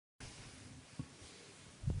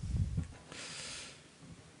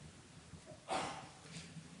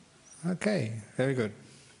Okay, very good.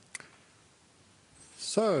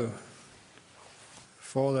 So,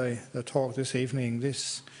 for the talk this evening,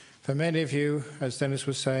 for many of you, as Dennis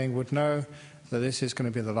was saying, would know that this is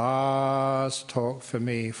going to be the last talk for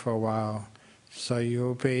me for a while. So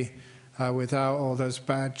you'll be without all those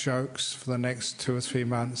bad jokes for the next 2 or 3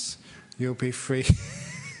 months. You'll be free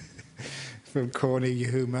from corny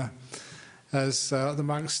humour as the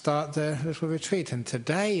monks start their little retreat. And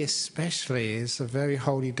today especially is a very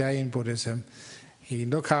holy day in Buddhism. You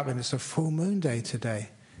look up and it's a full moon day today.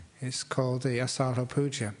 It's called the Asara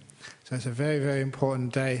Puja. So it's a very, very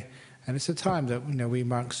important day. And it's a time that we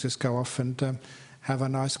monks just go off and have a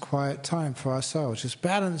nice quiet time for ourselves, just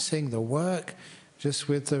balancing the work just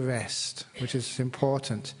with the rest, which is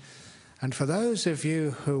important. And for those of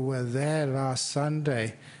you who were there last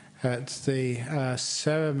Sunday at the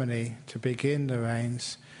ceremony to begin the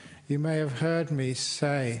rains, you may have heard me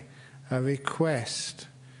say a request,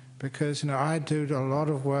 because I do a lot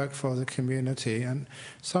of work for the community, and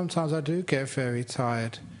sometimes I do get very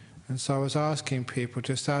tired. And so I was asking people,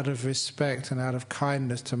 just out of respect and out of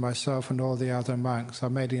kindness to myself and all the other monks, I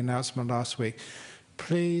made the announcement last week,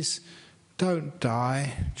 please don't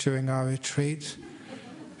die during our retreat,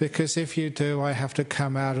 because if you do, I have to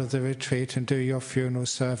come out of the retreat and do your funeral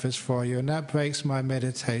service for you, and that breaks my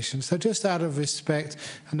meditation. So just out of respect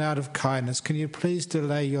and out of kindness, can you please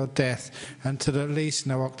delay your death until at least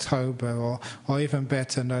October, or even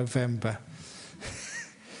better, November?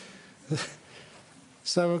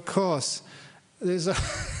 So of course, there's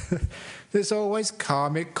always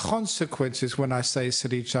karmic consequences when I say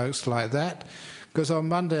silly jokes like that, because on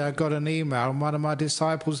Monday I got an email and one of my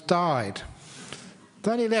disciples died.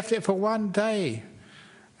 They only left it for 1 day.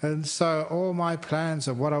 And so all my plans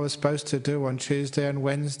of what I was supposed to do on Tuesday and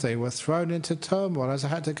Wednesday were thrown into turmoil as I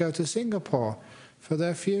had to go to Singapore for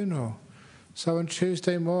their funeral. So on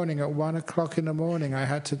Tuesday morning at 1 o'clock in the morning I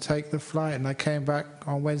had to take the flight, and I came back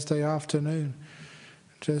on Wednesday afternoon.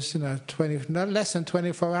 Just, less than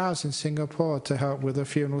 24 hours in Singapore to help with the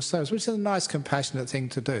funeral service, which is a nice, compassionate thing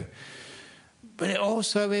to do. But it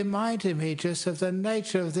also reminded me just of the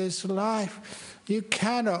nature of this life. You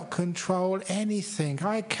cannot control anything.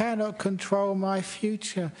 I cannot control my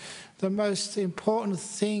future. The most important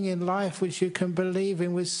thing in life which you can believe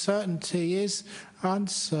in with certainty is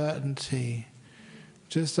uncertainty.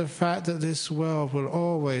 Just the fact that this world will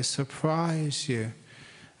always surprise you.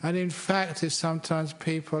 And in fact, if sometimes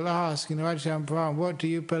people ask, Ajahn Brahm, what do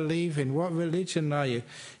you believe in? What religion are you?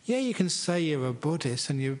 Yeah, you can say you're a Buddhist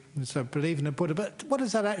and you believe in a Buddha, but what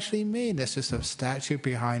does that actually mean? There's just a statue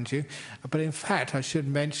behind you. But in fact, I should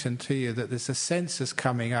mention to you that there's a census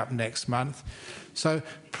coming up next month. So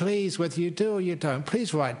please, whether you do or you don't,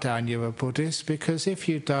 please write down you're a Buddhist, because if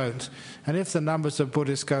you don't, and if the numbers of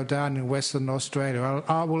Buddhists go down in Western Australia,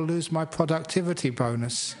 I will lose my productivity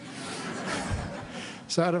bonus.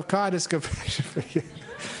 So out of kindness, compassion for you,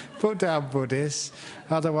 put down Buddhist.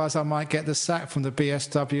 Otherwise, I might get the sack from the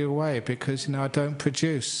BSWA because, I don't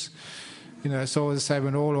produce. It's always the same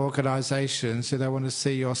in all organisations. They want to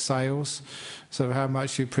see your sales, so how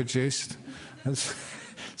much you produced.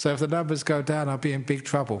 So if the numbers go down, I'll be in big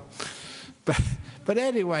trouble. But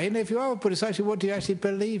anyway, if you are a Buddhist, actually, what do you actually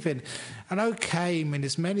believe in? And okay,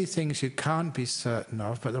 there's many things you can't be certain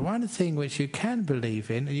of, but the one thing which you can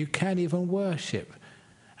believe in, and you can even worship,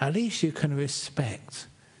 at least you can respect,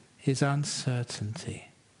 is uncertainty.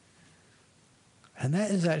 And that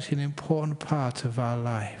is actually an important part of our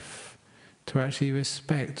life, to actually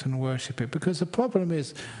respect and worship it. Because the problem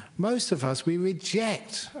is, most of us, we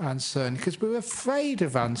reject uncertainty because we're afraid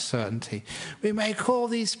of uncertainty. We make all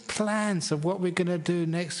these plans of what we're going to do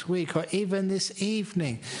next week or even this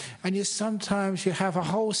evening. And sometimes you have a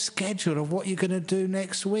whole schedule of what you're going to do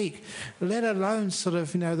next week, let alone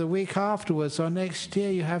the week afterwards or next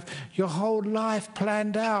year. You have your whole life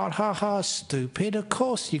planned out. Ha ha, stupid. Of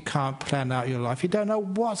course you can't plan out your life. You don't know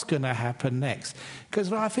what's going to happen next,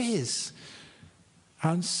 because life is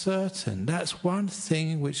uncertain. That's one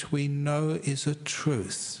thing which we know is a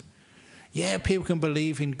truth. Yeah, people can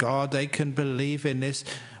believe in God, they can believe in this,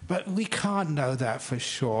 but we can't know that for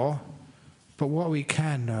sure. But what we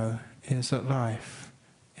can know is that life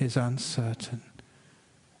is uncertain.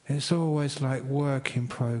 It's always like work in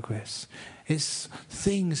progress. It's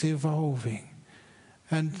things evolving.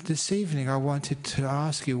 And this evening I wanted to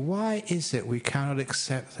ask you, why is it we cannot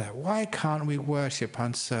accept that? Why can't we worship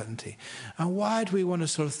uncertainty? And why do we want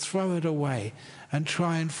to throw it away and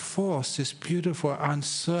try and force this beautiful,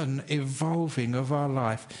 uncertain evolving of our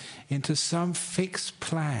life into some fixed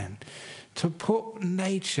plan? To put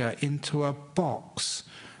nature into a box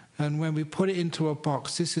And when we put it into a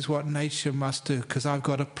box, this is what nature must do, because I've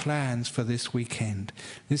got plans for this weekend.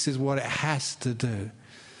 This is what it has to do.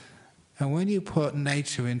 And when you put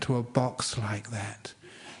nature into a box like that,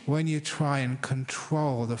 when you try and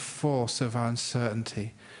control the force of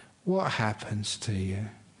uncertainty, what happens to you?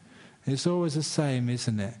 It's always the same,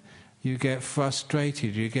 isn't it? You get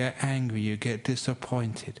frustrated, you get angry, you get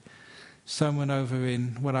disappointed. Someone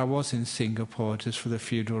when I was in Singapore just for the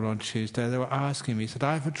funeral on Tuesday, they were asking me, said,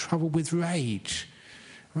 I have trouble with rage.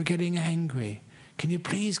 I'm getting angry. Can you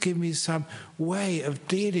please give me some way of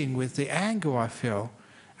dealing with the anger I feel?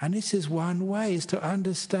 And this is one way, is to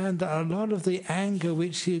understand that a lot of the anger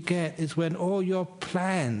which you get is when all your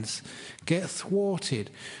plans get thwarted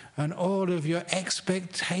and all of your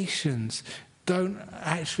expectations don't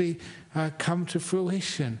actually come to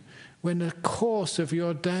fruition. When the course of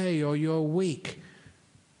your day or your week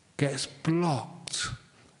gets blocked,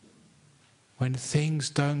 when things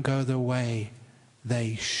don't go the way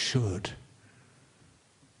they should.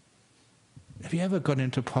 Have you ever got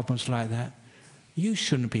into problems like that? You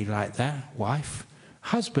shouldn't be like that, wife.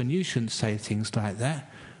 Husband, you shouldn't say things like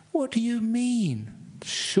that. What do you mean,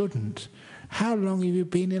 shouldn't? How long have you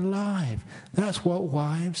been alive? That's what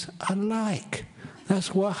wives are like.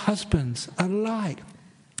 That's what husbands are like.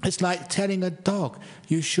 It's like telling a dog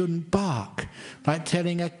you shouldn't bark. Like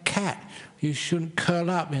telling a cat you shouldn't curl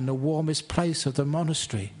up in the warmest place of the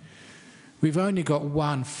monastery. We've only got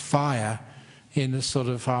one fire in the sort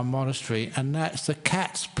of our monastery, and that's the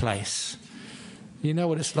cat's place. You know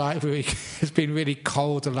what it's like. It's been really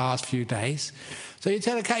cold the last few days. So you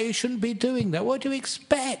tell a cat you shouldn't be doing that. What do you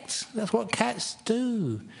expect? That's what cats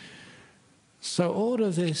do. So all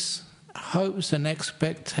of this hopes and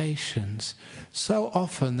expectations, so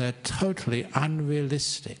often they're totally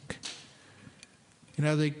unrealistic. You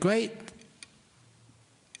know, the great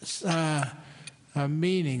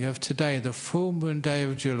meaning of today, the full moon day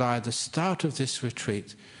of July, the start of this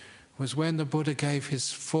retreat, was when the Buddha gave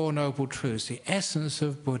his Four Noble Truths, the essence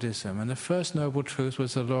of Buddhism. And the first Noble Truth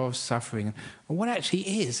was the law of suffering. And what actually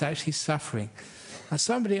is suffering? And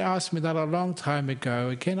somebody asked me that a long time ago.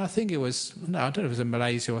 Again, I think it was, I don't know if it was in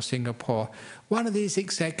Malaysia or Singapore. One of these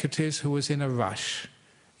executives who was in a rush.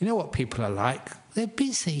 You know what people are like? They're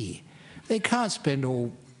busy. They can't spend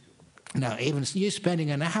even you spending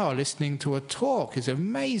an hour listening to a talk is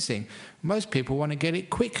amazing. Most people want to get it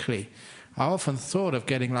quickly. I often thought of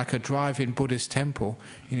getting like a drive-in Buddhist temple.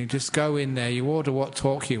 You just go in there, you order what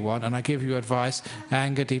talk you want, and I give you advice,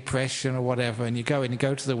 anger, depression, or whatever, and you go in, you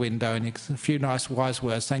go to the window, and a few nice wise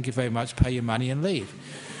words, thank you very much, pay your money, and leave.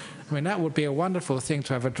 I mean, that would be a wonderful thing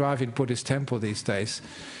to have a drive-in Buddhist temple these days.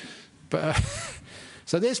 But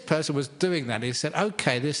so this person was doing that. He said,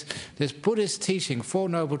 okay, this Buddhist teaching, Four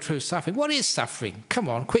Noble Truths, suffering. What is suffering? Come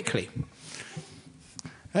on, quickly.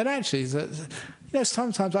 And actually,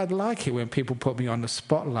 sometimes I'd like it when people put me on the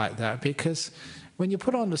spot like that, because when you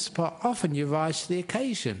put on the spot, often you rise to the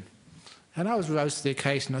occasion. And I was rose to the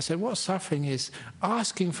occasion. I said, what suffering is?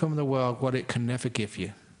 Asking from the world what it can never give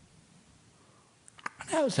you. And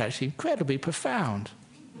that was actually incredibly profound.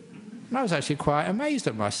 And I was actually quite amazed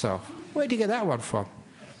at myself. Where did you get that one from?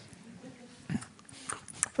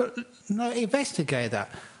 But no, investigate that.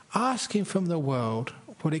 Asking from the world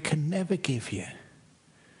what it can never give you.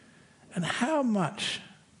 And how much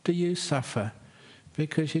do you suffer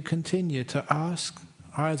because you continue to ask,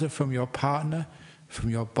 either from your partner, from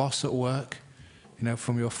your boss at work,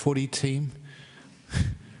 from your footy team,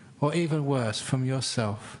 or even worse, from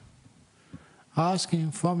yourself?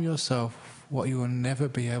 Asking from yourself what you will never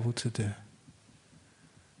be able to do.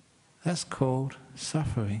 That's called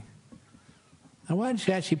suffering. And why don't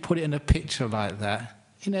you actually put it in a picture like that?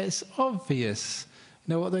 It's obvious.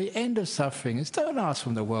 What the end of suffering is, don't ask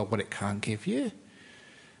from the world what it can't give you.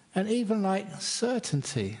 And even like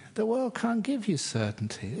certainty, the world can't give you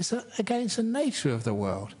certainty. It's against the nature of the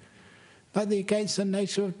world. Like against the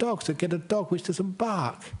nature of dogs, to get a dog which doesn't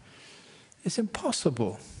bark. It's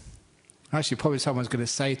impossible. Actually, probably someone's going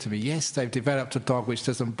to say to me, yes, they've developed a dog which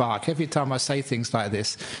doesn't bark. Every time I say things like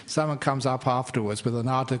this, someone comes up afterwards with an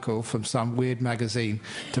article from some weird magazine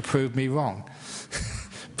to prove me wrong.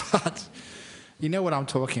 But you know what I'm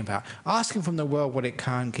talking about. Asking from the world what it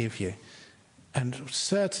can't give you. And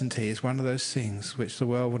certainty is one of those things which the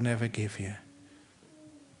world will never give you.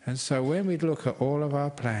 And so when we look at all of our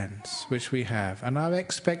plans, which we have, and our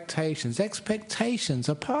expectations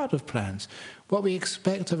are part of plans. What we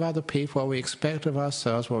expect of other people, what we expect of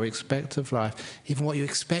ourselves, what we expect of life, even what you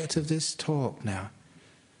expect of this talk now.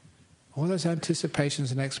 All those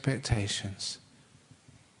anticipations and expectations.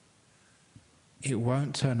 It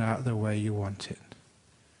won't turn out the way you want it.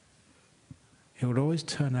 it will always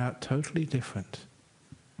turn out totally different.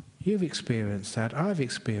 You've experienced that, I've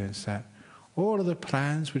experienced that. All of the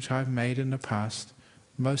plans which I've made in the past,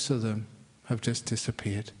 most of them have just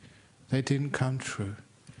disappeared. They didn't come true.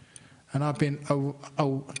 And I've been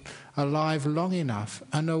alive long enough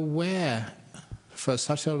and aware for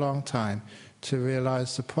such a long time to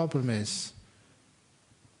realize the problem is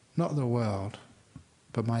not the world,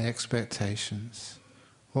 but my expectations.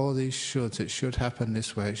 All these shoulds, it should happen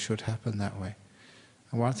this way, it should happen that way.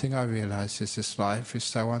 And one thing I realize is this life is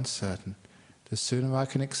so uncertain. The sooner I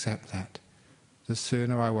can accept that, the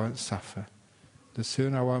sooner I won't suffer. The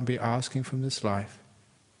sooner I won't be asking from this life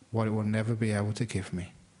what it will never be able to give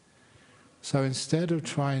me. So instead of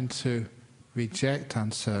trying to reject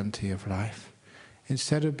uncertainty of life,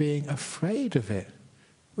 instead of being afraid of it,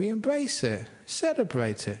 we embrace it,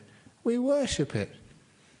 celebrate it, we worship it.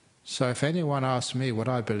 So if anyone asks me what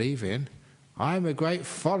I believe in, I'm a great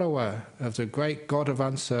follower of the great God of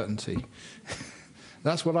uncertainty.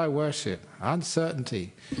 That's what I worship,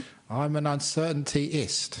 uncertainty. I'm an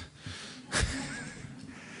uncertaintyist.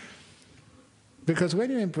 Because when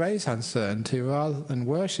you embrace uncertainty rather than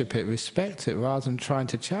worship it, respect it, rather than trying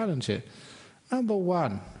to challenge it, number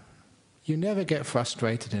one, you never get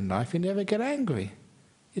frustrated in life, you never get angry.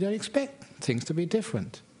 You don't expect things to be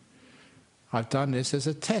different. I've done this as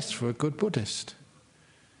a test for a good Buddhist.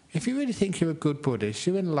 If you really think you're a good Buddhist,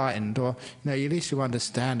 you're enlightened, or at least you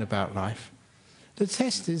understand about life, the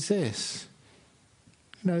test is this.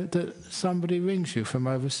 That somebody rings you from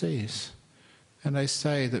overseas and they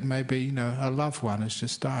say that maybe, a loved one has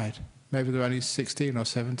just died. Maybe they're only 16 or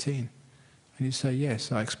 17. And you say,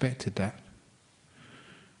 yes, I expected that.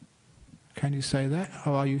 Can you say that?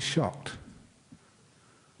 Or are you shocked?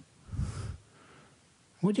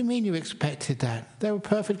 What do you mean you expected that? They were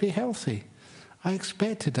perfectly healthy. I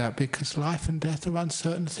expected that because life and death are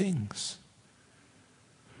uncertain things.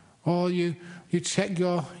 Or you check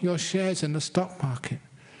your shares in the stock market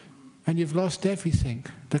and you've lost everything.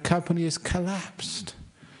 The company has collapsed.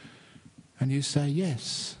 And you say,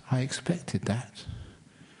 yes, I expected that.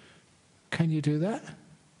 Can you do that?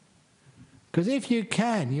 Because if you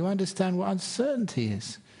can, you understand what uncertainty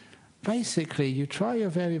is. Basically, you try your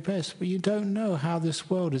very best, but you don't know how this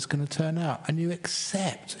world is going to turn out, and you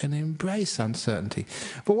accept and embrace uncertainty.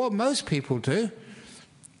 But what most people do,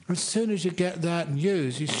 as soon as you get that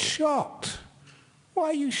news, you're shocked. What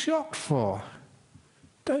are you shocked for?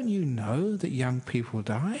 Don't you know that young people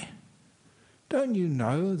die? Don't you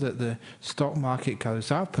know that the stock market goes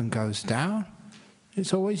up and goes down?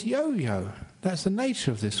 It's always yo-yo. That's the nature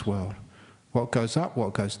of this world. What goes up,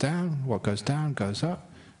 what goes down, what goes down, goes up.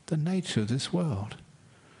 The nature of this world.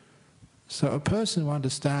 So a person who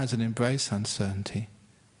understands and embraces uncertainty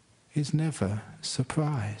is never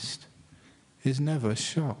surprised, is never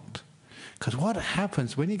shocked. Because what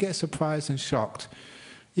happens when you get surprised and shocked,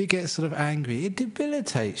 you get sort of angry, it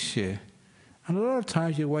debilitates you. And a lot of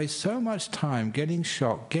times you waste so much time getting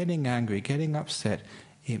shocked, getting angry, getting upset,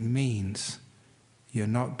 it means you're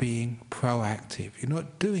not being proactive, you're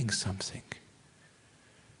not doing something.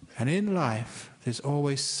 And in life, there's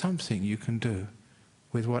always something you can do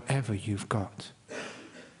with whatever you've got.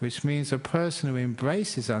 Which means a person who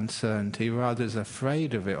embraces uncertainty rather than is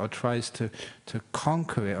afraid of it or tries to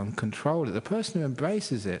conquer it and control it, the person who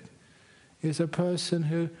embraces it is a person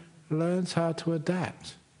who learns how to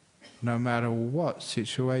adapt no matter what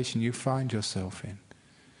situation you find yourself in.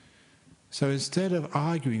 So instead of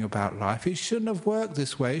arguing about life, it shouldn't have worked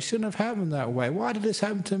this way, it shouldn't have happened that way. Why did this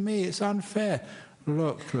happen to me? It's unfair.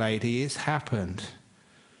 Look, lady, it's happened.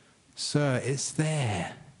 Sir, it's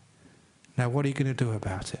there. Now, what are you going to do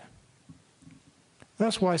about it?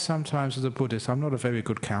 That's why sometimes as a Buddhist, I'm not a very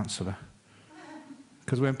good counsellor.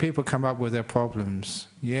 Because when people come up with their problems,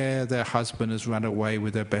 their husband has run away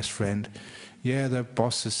with their best friend, their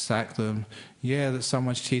boss has sacked them, that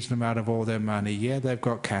someone's cheated them out of all their money, they've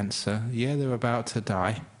got cancer, they're about to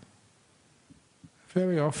die.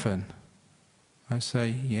 Very often, I say,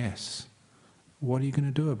 yes. What are you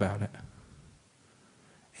going to do about it?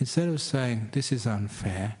 Instead of saying, this is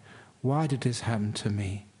unfair, why did this happen to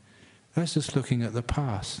me? That's just looking at the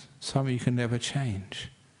past, something you can never change.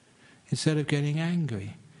 Instead of getting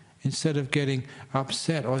angry, instead of getting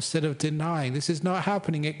upset, or instead of denying, this is not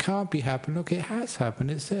happening, it can't be happening, look, it has happened,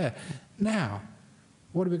 it's there. Now,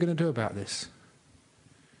 what are we going to do about this?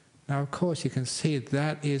 Now, of course, you can see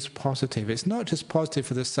that is positive. It's not just positive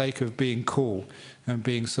for the sake of being cool and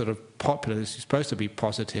being sort of popular. It's supposed to be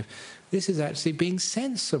positive. This is actually being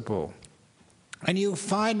sensible. And you'll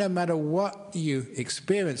find no matter what you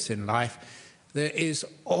experience in life, there is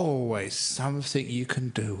always something you can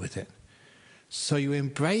do with it. So you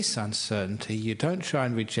embrace uncertainty. You don't try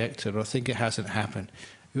and reject it or think it hasn't happened.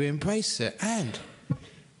 You embrace it. And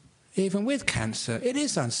even with cancer, it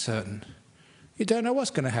is uncertain. You don't know what's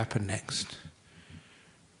going to happen next.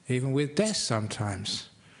 Even with death sometimes.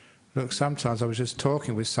 Look, sometimes I was just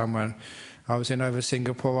talking with someone. I was in over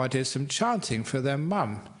Singapore. I did some chanting for their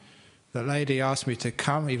mum. The lady asked me to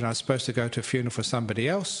come, even though I was supposed to go to a funeral for somebody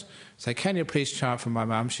else. Say, can you please chant for my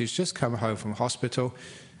mum? She's just come home from hospital.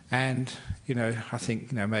 And, I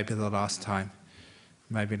think, maybe the last time.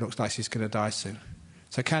 Maybe it looks like she's going to die soon.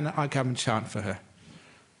 So can I come and chant for her?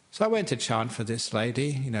 So I went to chant for this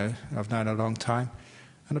lady, I've known her a long time.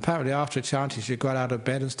 And apparently after chanting, she got out of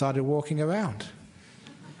bed and started walking around.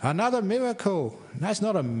 Another miracle. That's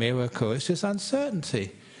not a miracle, it's just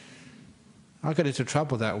uncertainty. I got into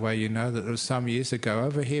trouble that way, that it was some years ago.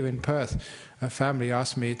 Over here in Perth, a family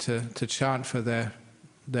asked me to chant for their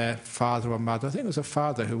father or mother. I think it was a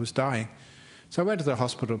father who was dying. So I went to the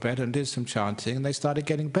hospital bed and did some chanting, and they started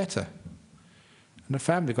getting better. And the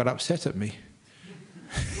family got upset at me.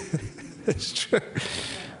 It's true.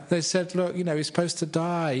 They said, look, he's supposed to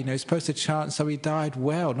die. He's supposed to chant, so he died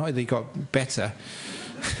well. Not that he got better.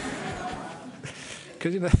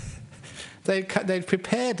 Because, they'd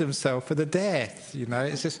prepared themselves for the death,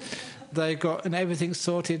 It's just, they got everything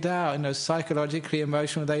sorted out, psychologically,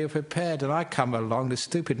 emotionally, they were prepared. And I come along, this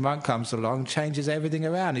stupid monk comes along, changes everything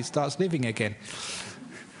around, he starts living again.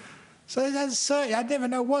 So I never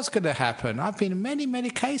know what's going to happen. I've been in many, many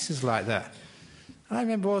cases like that. I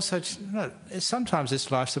remember also, sometimes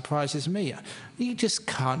this life surprises me. You just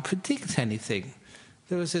can't predict anything.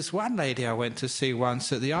 There was this one lady I went to see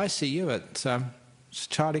once at the ICU at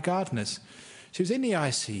Charlie Gardner's. She was in the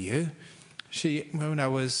ICU. She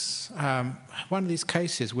was one of these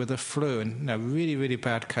cases with the flu, and really, really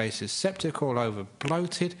bad cases, septic all over,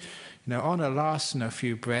 bloated, on her last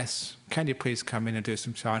few breaths. Can you please come in and do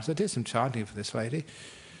some chanting? So I did some chanting for this lady.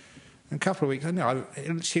 And a couple of weeks,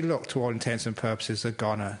 she looked, to all intents and purposes, a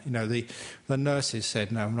goner. The nurses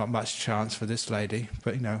said, no, not much chance for this lady,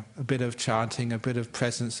 but, a bit of chanting, a bit of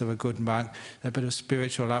presence of a good monk, a bit of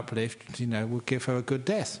spiritual uplift, will give her a good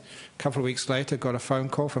death. A couple of weeks later, got a phone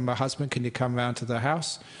call from her husband, can you come round to the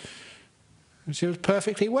house? And she was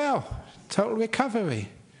perfectly well, total recovery.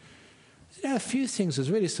 A few things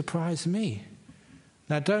has really surprised me.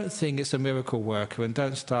 Now, don't think it's a miracle worker, and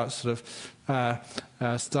don't start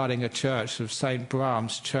starting a church of St.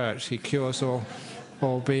 Brahm's church. He cures all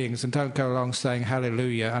beings, and don't go along saying,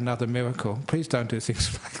 hallelujah, another miracle. Please don't do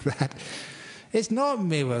things like that. It's not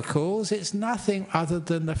miracles. It's nothing other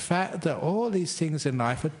than the fact that all these things in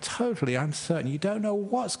life are totally uncertain. You don't know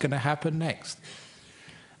what's going to happen next.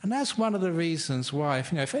 And that's one of the reasons why,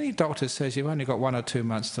 if any doctor says you've only got 1 or 2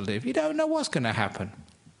 months to live, you don't know what's going to happen.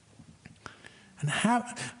 And how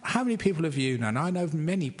many people have you known? I know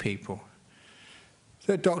many people.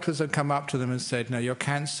 The doctors have come up to them and said, no, your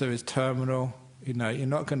cancer is terminal, you're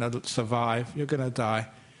not going to survive, you're going to die.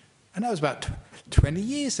 And that was about 20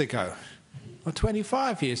 years ago, or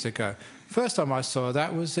 25 years ago. First time I saw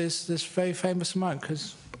that was this very famous monk,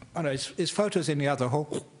 because his photo's in the other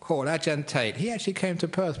hall, Ajahn Tate. He actually came to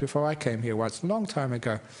Perth before I came here once, a long time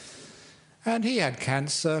ago. And he had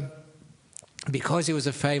cancer. Because he was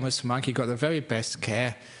a famous monk, he got the very best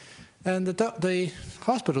care. And the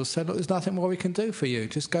hospital said, look, there's nothing more we can do for you.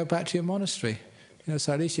 Just go back to your monastery.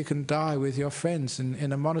 So at least you can die with your friends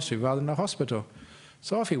in a monastery rather than a hospital.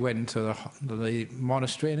 So off he went into the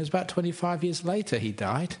monastery, and it was about 25 years later he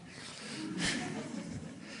died.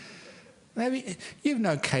 Maybe you've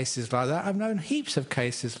known cases like that. I've known heaps of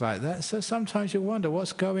cases like that. So sometimes you wonder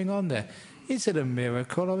what's going on there. Is it a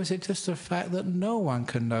miracle, or is it just the fact that no one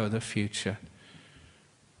can know the future?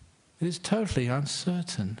 It is totally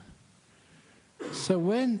uncertain. So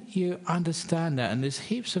when you understand that, and there's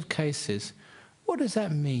heaps of cases, what does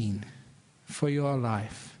that mean for your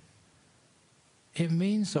life? It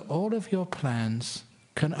means that all of your plans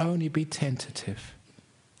can only be tentative.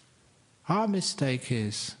 Our mistake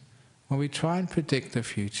is, when we try and predict the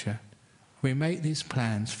future, we make these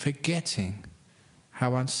plans forgetting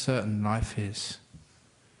how uncertain life is,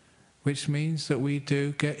 which means that we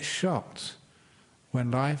do get shocked when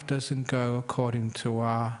life doesn't go according to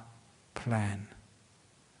our plan,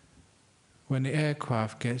 when the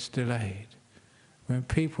aircraft gets delayed, when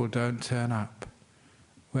people don't turn up,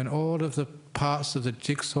 when all of the parts of the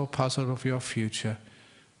jigsaw puzzle of your future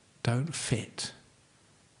don't fit.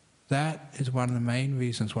 That is one of the main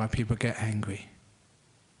reasons why people get angry.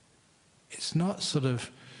 It's not something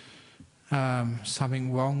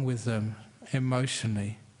wrong with them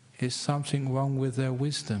emotionally. It's something wrong with their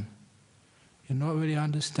wisdom. You're not really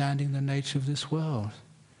understanding the nature of this world.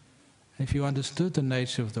 If you understood the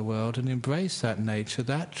nature of the world and embrace that nature,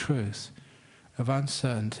 that truth of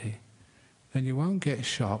uncertainty, then you won't get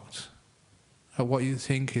shocked at what you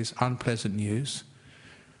think is unpleasant news.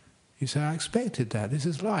 You say, I expected that. This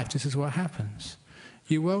is life. This is what happens.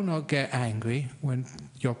 You will not get angry when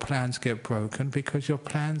your plans get broken because your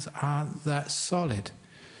plans aren't that solid.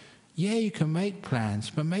 Yeah, you can make plans,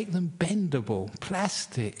 but make them bendable,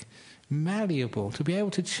 plastic, malleable, to be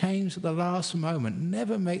able to change at the last moment.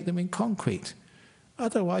 Never make them in concrete.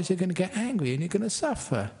 Otherwise you're going to get angry and you're going to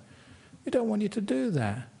suffer. We don't want you to do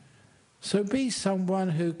that. So be someone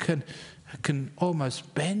who can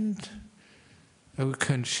almost bend, who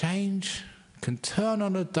can change, can turn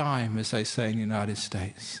on a dime, as they say in the United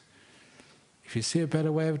States. If you see a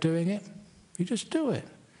better way of doing it, you just do it.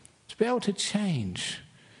 To be able to change,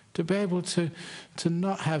 to be able to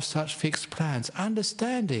not have such fixed plans,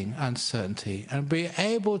 understanding uncertainty and be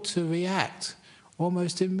able to react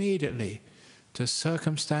almost immediately to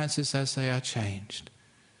circumstances as they are changed,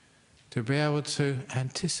 to be able to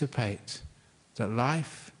anticipate that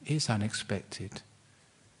life is unexpected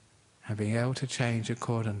and being able to change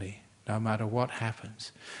accordingly no matter what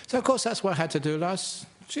happens. So of course that's what I had to do last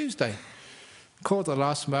Tuesday. Called the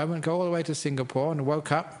last moment, go all the way to Singapore, and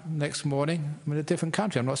woke up next morning. I'm in a different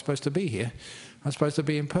country. I'm not supposed to be here. I'm supposed to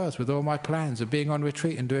be in Perth with all my plans of being on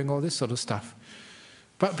retreat and doing all this sort of stuff.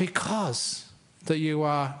 But because that you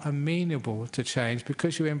are amenable to change,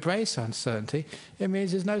 because you embrace uncertainty, it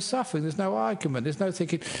means there's no suffering, there's no argument, there's no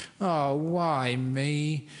thinking, oh, why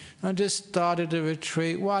me? I just started a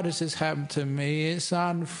retreat. Why does this happen to me? It's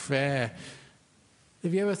unfair.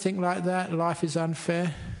 If you ever think like that, life is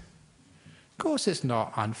unfair? Of course it's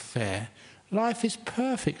not unfair. Life is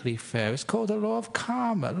perfectly fair. It's called the law of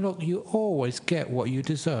karma. Look, you always get what you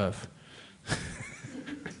deserve.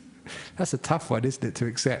 That's a tough one, isn't it, to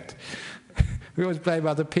accept? We always blame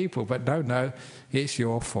other people, but no, it's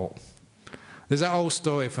your fault. There's that old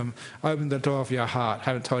story from Open the Door of Your Heart. I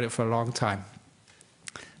haven't told it for a long time.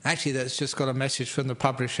 Actually, that's just got a message from the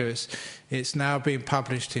publisher. It's now being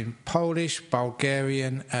published in Polish,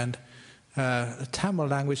 Bulgarian, and Tamil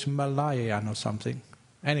language, Malayan or something.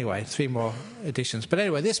 Anyway, 3 more editions. But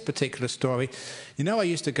anyway, this particular story, I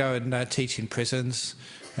used to go and teach in prisons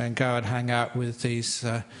and go and hang out with these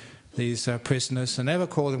prisoners and never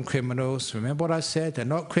call them criminals. Remember what I said? They're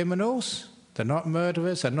not criminals, they're not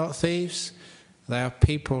murderers, they're not thieves. They are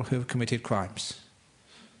people who have committed crimes.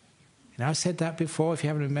 I said that before. If you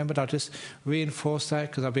haven't remembered, I'll just reinforce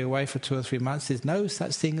that because I'll be away for 2 or 3 months. There's no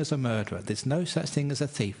such thing as a murderer. There's no such thing as a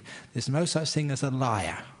thief. There's no such thing as a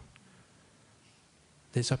liar.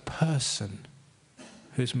 There's a person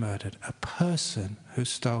who's murdered, a person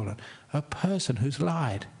who's stolen, a person who's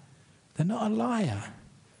lied. They're not a liar.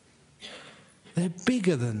 They're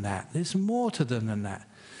bigger than that. There's more to them than that.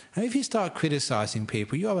 And if you start criticizing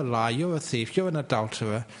people, you're a liar, you're a thief, you're an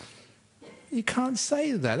adulterer, you can't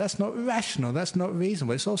say that. That's not rational. That's not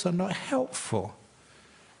reasonable. It's also not helpful.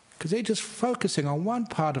 Because they're just focusing on one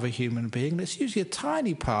part of a human being that's usually a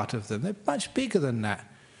tiny part of them. They're much bigger than that.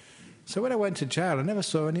 So when I went to jail, I never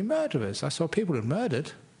saw any murderers. I saw people who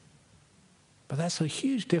murdered. But that's a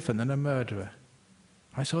huge difference than a murderer.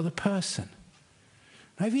 I saw the person.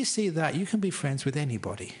 Now if you see that, you can be friends with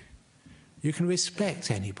anybody. You can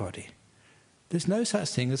respect anybody. There's no such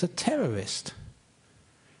thing as a terrorist.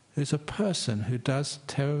 There's a person who does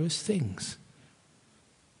terrorist things.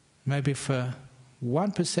 Maybe for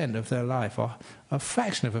 1% of their life, or a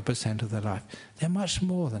fraction of a percent of their life. They're much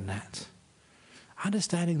more than that.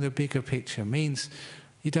 Understanding the bigger picture means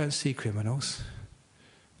you don't see criminals.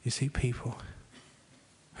 You see people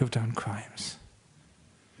who've done crimes.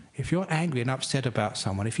 If you're angry and upset about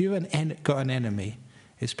someone, if you've got an enemy,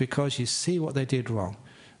 it's because you see what they did wrong.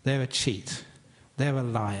 They're a cheat. They're a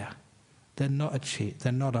liar. They're not a cheat.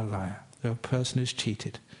 They're not a liar. They're a person who's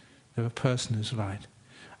cheated. They're a person who's lied.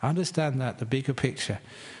 Understand that, the bigger picture.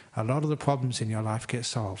 A lot of the problems in your life get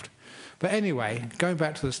solved. But anyway, going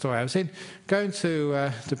back to the story, I was going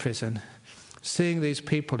to the prison, seeing these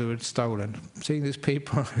people who had stolen, seeing these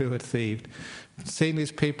people who had thieved, seeing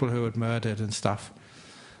these people who had murdered and stuff.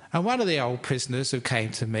 And one of the old prisoners who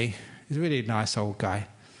came to me, he's a really nice old guy,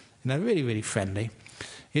 really, really friendly.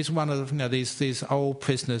 He's one of these old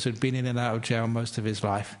prisoners who'd been in and out of jail most of his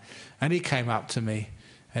life. And he came up to me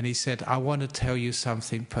and he said, I want to tell you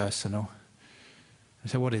something personal. I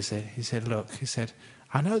said, what is it? He said, look,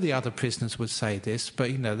 I know the other prisoners would say this, but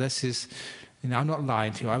this is, I'm not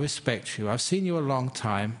lying to you. I respect you. I've seen you a long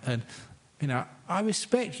time and, I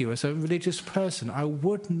respect you as a religious person. I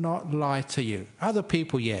would not lie to you. Other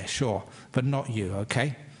people, yeah, sure, but not you,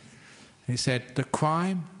 okay? He said, the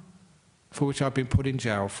crime for which I've been put in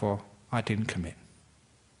jail for, I didn't commit.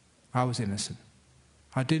 I was innocent.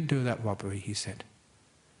 I didn't do that robbery, he said.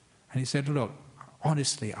 And he said, look,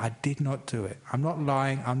 honestly, I did not do it. I'm not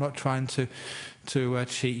lying. I'm not trying to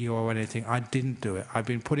cheat you or anything. I didn't do it. I've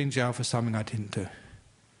been put in jail for something I didn't do.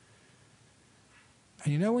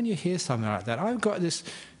 And you know, when you hear something like that, I've got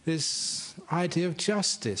this idea of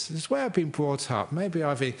justice. This is where I've been brought up. Maybe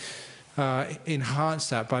I've enhanced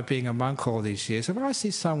that by being a monk all these years. If I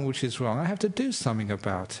see something which is wrong, I have to do something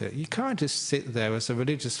about it. You can't just sit there as a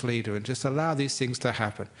religious leader and just allow these things to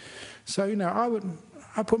happen. So, you know,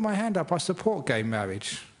 I put my hand up. I support gay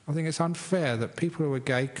marriage. I think it's unfair that people who are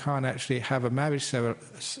gay can't actually have a marriage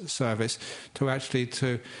service to actually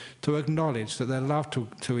to acknowledge that they're loved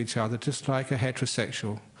to each other just like a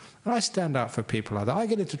heterosexual. And I stand up for people like that. I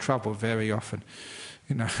get into trouble very often,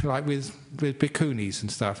 you know, like with bhikkhunis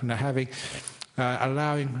and stuff, and they're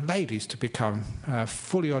allowing ladies to become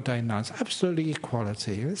fully ordained nuns. Absolutely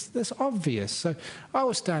equality. That's obvious. So I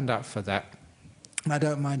will stand up for that. I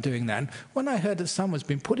don't mind doing that. And when I heard that someone's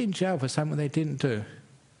been put in jail for something they didn't do,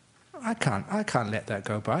 I can't let that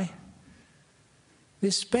go by.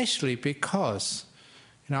 Especially because,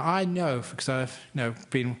 you know, I know, because I've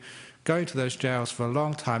been going to those jails for a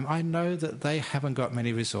long time, I know that they haven't got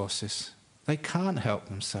many resources. They can't help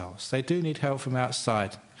themselves. They do need help from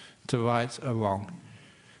outside to right a wrong.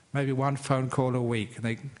 Maybe one phone call a week.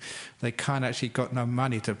 They can't actually got no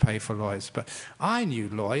money to pay for lawyers. But I knew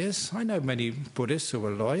lawyers. I know many Buddhists who were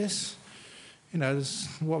lawyers. You know, there's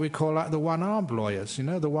what we call like the one-armed lawyers. You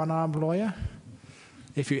know, the one-armed lawyer?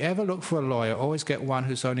 If you ever look for a lawyer, always get one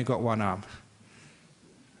who's only got one arm.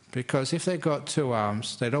 Because if they've got two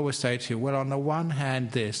arms, they'd always say to you, well, on the one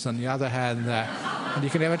hand this, on the other hand that. And you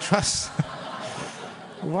can never trust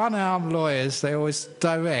one-armed lawyers. They always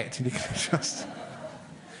direct, and you can trust.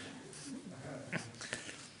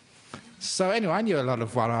 So anyway, I knew a lot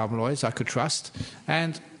of one-armed lawyers I could trust,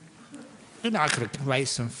 and you know, I could raise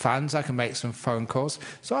some funds, I could make some phone calls.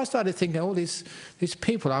 So I started thinking all these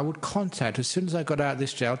people I would contact as soon as I got out of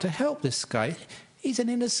this jail to help this guy. He's an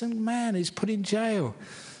innocent man, he's put in jail.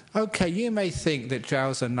 Okay, you may think that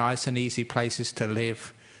jails are nice and easy places to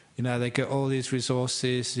live. You know, they get all these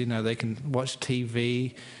resources, you know, they can watch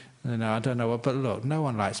TV, you know, I don't know what, but look, no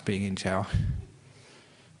one likes being in jail.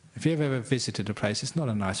 If you've ever visited a place, it's not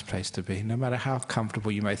a nice place to be, no matter how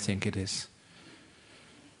comfortable you may think it is.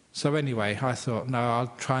 So anyway, I thought, no,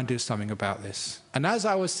 I'll try and do something about this. And as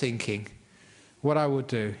I was thinking what I would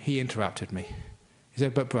do, he interrupted me. He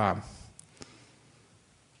said, but Brahm,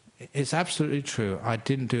 it's absolutely true, I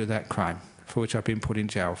didn't do that crime for which I've been put in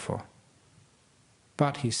jail for.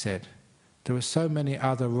 But, he said, there were so many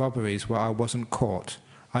other robberies where I wasn't caught.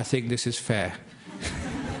 I think this is fair.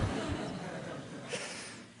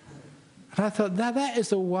 And I thought, now that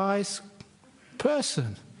is a wise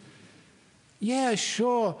person. Yeah,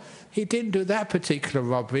 sure, he didn't do that particular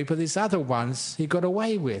robbery, but these other ones he got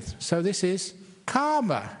away with. So this is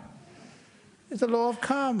karma. It's the law of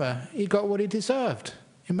karma. He got what he deserved.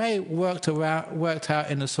 It may have worked out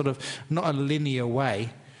in a sort of, not a linear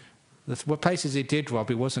way. The places he did rob,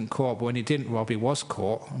 he wasn't caught, but when he didn't rob, he was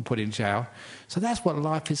caught and put in jail. So that's what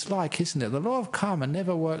life is like, isn't it? The law of karma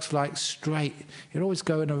never works like straight. It always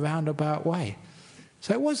goes in a roundabout way.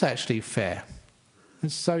 So it was actually fair.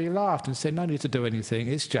 And so he laughed and said, no need to do anything,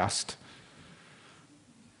 it's just.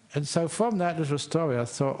 And so from that little story, I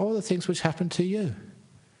thought, all the things which happened to you.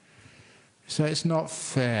 So it's not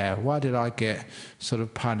fair. Why did I get sort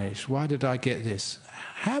of punished? Why did I get this?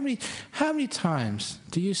 How many times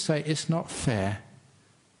do you say it's not fair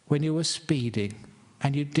when you were speeding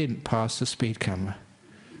and you didn't pass the speed camera?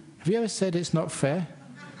 Have you ever said it's not fair?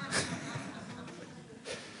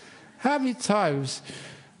 How many times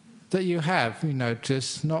that you have, you know,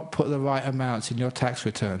 just not put the right amounts in your tax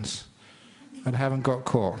returns and haven't got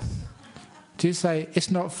caught? Do you say,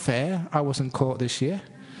 it's not fair, I wasn't caught this year?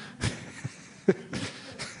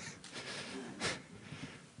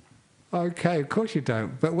 Okay, of course you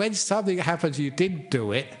don't. But when something happens, you didn't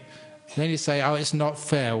do it, then you say, oh, it's not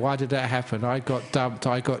fair. Why did that happen? I got dumped,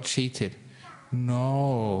 I got cheated.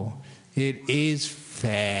 No, it is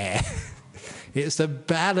fair. It's the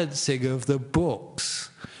balancing of the books.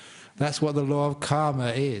 That's what the law of karma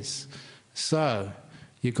is. So,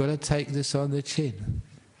 you've got to take this on the chin.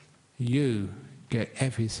 You get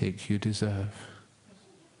everything you deserve.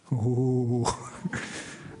 Ooh.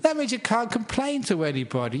 That means you can't complain to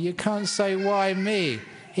anybody. You can't say, why me?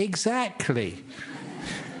 Exactly.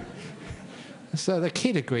 So the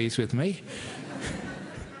kid agrees with me.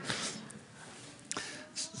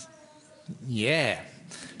 Yeah.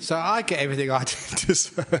 So I get everything I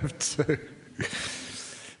deserve too.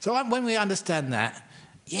 So when we understand that,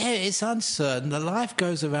 yeah, it's uncertain. The life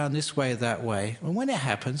goes around this way, that way. And when it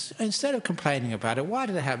happens, instead of complaining about it, why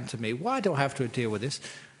did it happen to me? Why do I have to deal with this?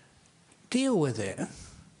 Deal with it.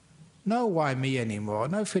 No why me anymore.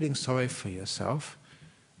 No feeling sorry for yourself.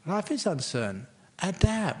 Life is uncertain.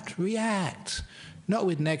 Adapt, react. Not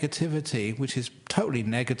with negativity, which is totally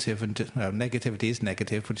negative, and negativity is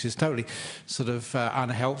negative, which is totally sort of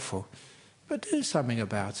unhelpful. But do something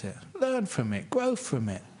about it. Learn from it. Grow from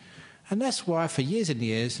it. And that's why for years and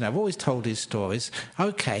years, and I've always told these stories,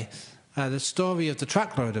 the story of the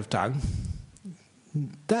truckload of dung,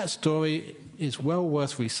 that story is well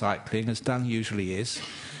worth recycling, as dung usually is.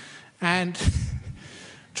 And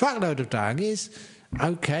truckload of dung is,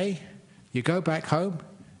 you go back home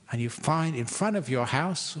and you find in front of your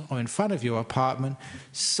house or in front of your apartment,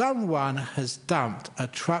 someone has dumped a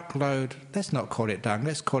truckload, let's not call it dung,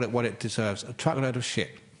 let's call it what it deserves, a truckload of shit.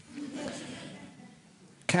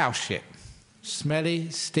 Cow shit. Smelly,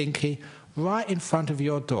 stinky, right in front of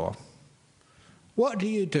your door. What do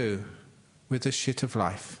you do with the shit of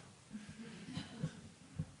life?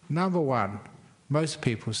 Number one, most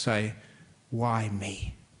people say, why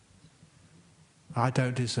me? I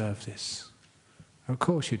don't deserve this. Of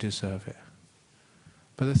course you deserve it.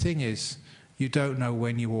 But the thing is, you don't know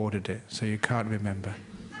when you ordered it, so you can't remember.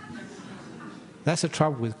 That's the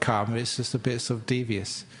trouble with karma, it's just a bit sort of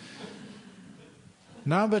devious.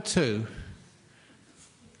 Number two,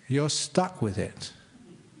 you're stuck with it.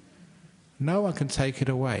 No one can take it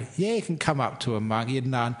away. Yeah, you can come up to a monk, a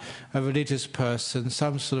nun, a religious person,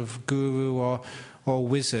 some sort of guru or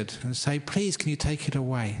wizard and say, please, can you take it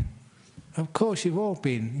away? Of course, you've all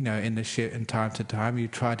been, in the shit in time to time. You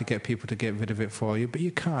try to get people to get rid of it for you, but you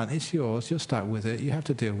can't. It's yours. You're stuck with it. You have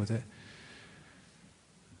to deal with it.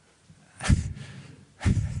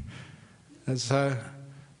 And so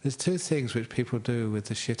there's two things which people do with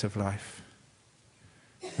the shit of life.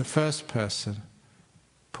 The first person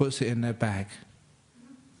puts it in their bag,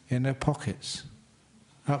 in their pockets,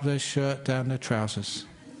 up their shirt, down their trousers.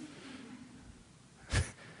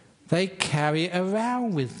 They carry it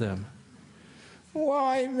around with them.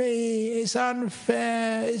 Why me? It's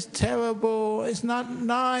unfair, it's terrible, it's not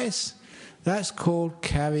nice. That's called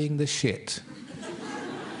carrying the shit.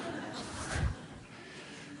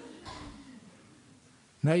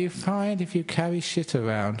 Now you find if you carry shit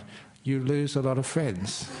around, you lose a lot of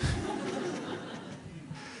friends.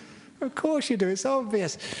 Of course you do, it's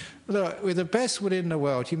obvious. Look, with the best will in the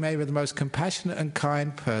world, you may be the most compassionate and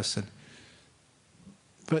kind person.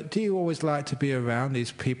 But do you always like to be around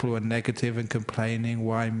these people who are negative and complaining,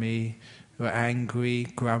 why me, who are angry,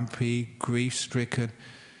 grumpy, grief-stricken?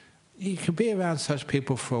 You can be around such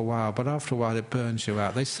people for a while, but after a while it burns you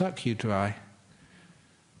out. They suck you dry.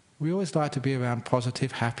 We always like to be around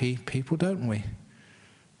positive, happy people, don't we?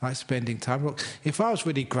 Like spending time. Look, if I was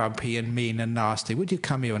really grumpy and mean and nasty, would you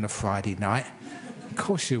come here on a Friday night? Of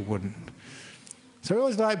course you wouldn't. So we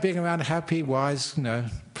always like being around happy, wise,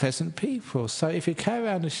 pleasant people. So if you carry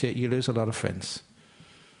around the shit, you lose a lot of friends.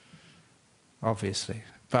 Obviously.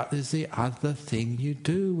 But there's the other thing you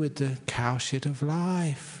do with the cow shit of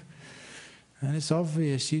life. And it's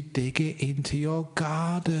obvious, you dig it into your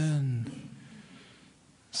garden.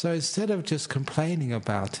 So instead of just complaining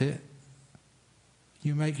about it,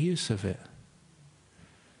 you make use of it.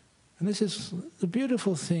 And this is the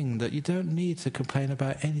beautiful thing, that you don't need to complain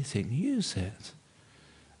about anything. Use it.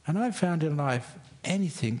 And I found in life,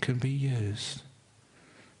 anything can be used.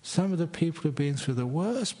 Some of the people who've been through the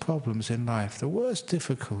worst problems in life, the worst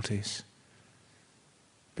difficulties,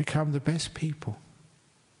 become the best people.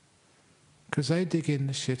 Because they dig in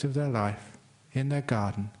the shit of their life, in their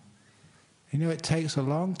garden. It takes a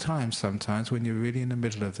long time sometimes when you're really in the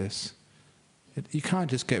middle of this. You can't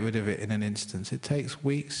just get rid of it in an instant. It takes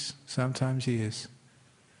weeks, sometimes years.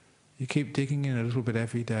 You keep digging in a little bit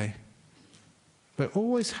every day. But it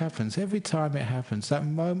always happens, every time it happens, that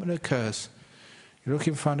moment occurs. You look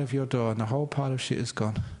in front of your door and the whole pile of shit is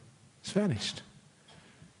gone. It's vanished.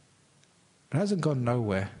 It hasn't gone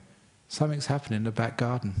nowhere. Something's happened in the back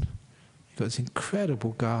garden. You've got this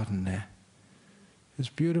incredible garden there. There's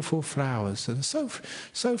beautiful flowers and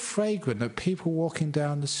so fragrant that people walking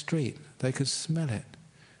down the street, they could smell it.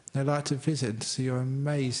 They like to visit and to see your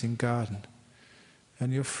amazing garden.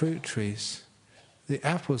 And your fruit trees. The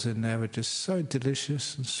apples in there are just so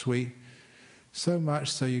delicious and sweet, so much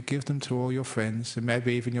so you give them to all your friends, and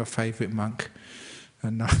maybe even your favourite monk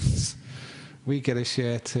and nuns. We get a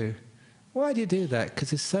share too. Why do you do that?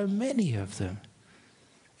 Because there's so many of them.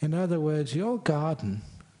 In other words, your garden,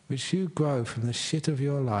 which you grow from the shit of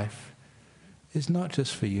your life, is not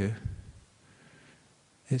just for you.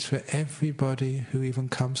 It's for everybody who even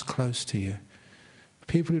comes close to you.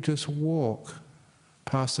 people who just walk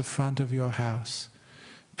past the front of your house,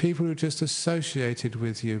 people who are just associated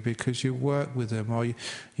with you because you work with them or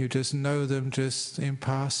you just know them just in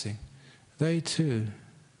passing, they too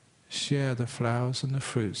share the flowers and the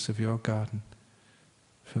fruits of your garden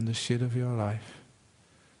from the shit of your life.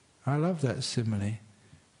 I love that simile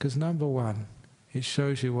because number one, it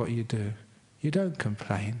shows you what you do. You don't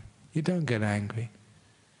complain, you don't get angry,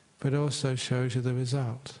 but also shows you the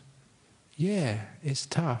result. Yeah, it's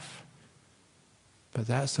tough, but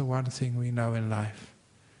that's the one thing we know in life.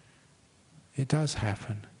 It does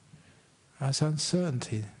happen. As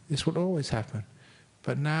uncertainty, this will always happen.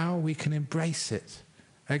 But now we can embrace it,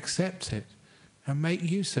 accept it, and make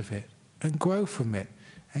use of it, and grow from it,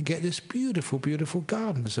 and get this beautiful, beautiful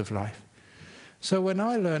gardens of life. So when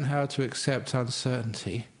I learn how to accept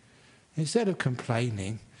uncertainty, instead of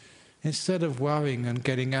complaining, instead of worrying and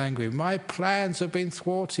getting angry, my plans have been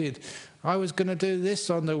thwarted, I was going to do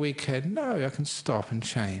this on the weekend. No, I can stop and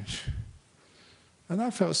change. And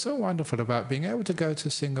I felt so wonderful about being able to go to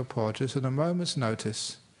Singapore just at a moment's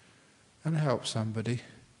notice and help somebody.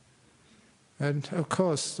 And of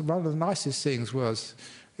course, one of the nicest things was,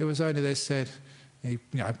 it was only they said,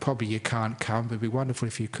 probably you can't come, but it'd be wonderful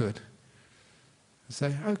if you could. I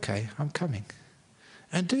say, okay, I'm coming.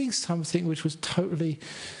 And doing something which was totally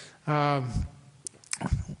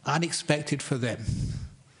unexpected for them.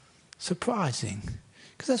 Surprising.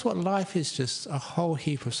 Because that's what life is, just a whole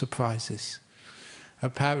heap of surprises.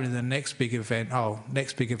 Apparently the next big event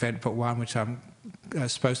but one which I'm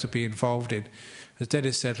supposed to be involved in, as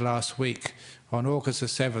Dennis said last week, on August the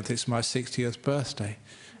 7th, it's my 60th birthday,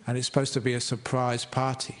 and it's supposed to be a surprise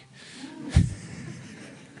party.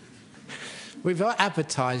 We've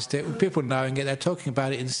advertised it, with people knowing it, they're talking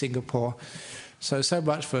about it in Singapore, so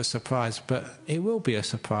much for a surprise, but it will be a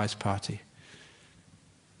surprise party.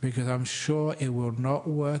 Because I'm sure it will not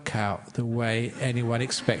work out the way anyone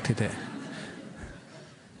expected it.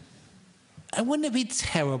 And wouldn't it be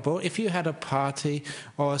terrible if you had a party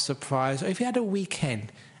or a surprise, or if you had a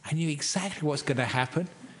weekend and you knew exactly what's going to happen,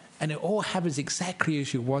 and it all happens exactly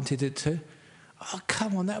as you wanted it to? Oh,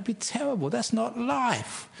 come on, that would be terrible. That's not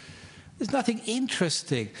life. There's nothing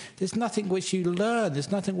interesting. There's nothing which you learn.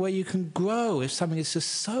 There's nothing where you can grow if something is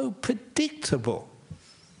just so predictable.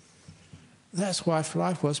 That's why if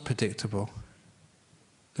life was predictable,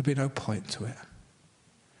 there'd be no point to it.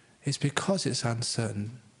 It's because it's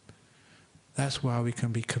uncertain. That's why we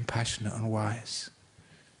can be compassionate and wise.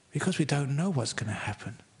 Because we don't know what's going to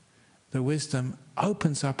happen. The wisdom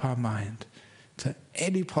opens up our mind to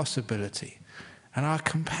any possibility. And our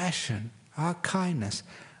compassion, our kindness,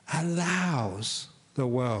 allows the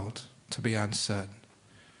world to be uncertain.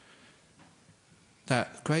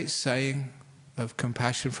 That great saying of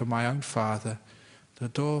compassion from my own father, the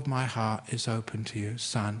door of my heart is open to you,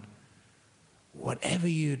 son. Whatever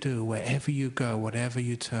you do, wherever you go, whatever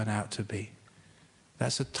you turn out to be.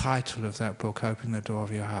 That's the title of that book, Opening the Door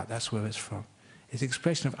of Your Heart. That's where it's from. It's an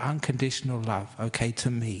expression of unconditional love, okay, to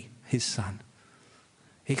me, his son.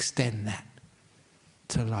 Extend that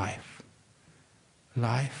to life.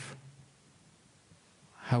 Life,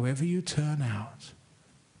 however you turn out,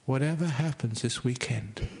 whatever happens this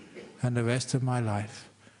weekend and the rest of my life,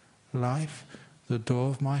 life, the door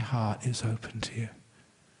of my heart is open to you.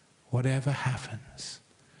 Whatever happens.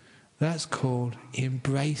 That's called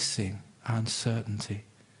embracing uncertainty.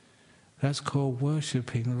 That's called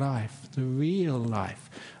worshipping life, the real life.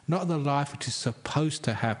 Not the life which is supposed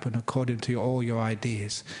to happen according to all your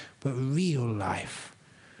ideas, but real life.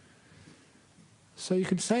 So you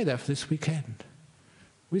can say that for this weekend.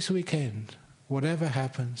 This weekend, whatever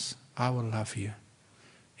happens, I will love you.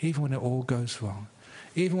 Even when it all goes wrong.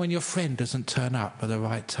 Even when your friend doesn't turn up at the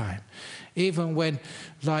right time. Even when,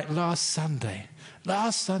 like last Sunday,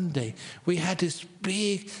 we had this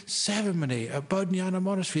big ceremony at Bodhinyana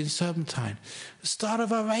Monastery in Serpentine, the start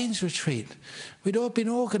of our rains retreat. We'd all been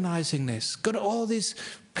organising this, got all these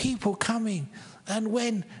people coming. And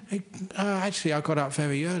when, actually I got up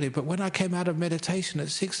very early, but when I came out of meditation at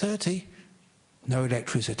 6:30, no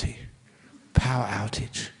electricity, power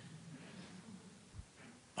outage.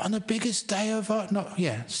 On the biggest day of our,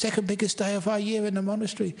 second biggest day of our year in the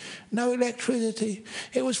monastery, no electricity.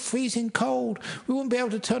 It was freezing cold. We wouldn't be able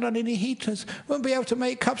to turn on any heaters. We wouldn't be able to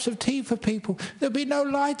make cups of tea for people. There'd be no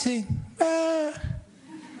lighting. I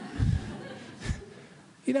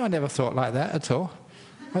never thought like that at all.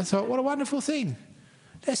 I thought, what a wonderful thing.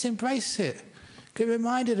 Let's embrace it. It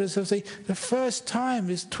reminded us of the first time,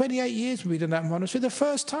 it's 28 years we've been in that monastery, the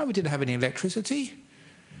first time we didn't have any electricity.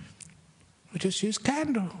 We just use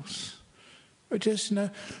candles. We just,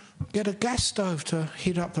 get a gas stove to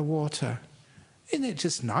heat up the water. Isn't it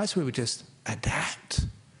just nice when we just adapt?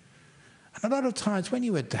 And a lot of times when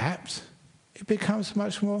you adapt, it becomes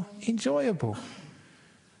much more enjoyable.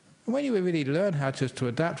 And when you really learn how to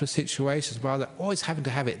adapt to situations rather than always having to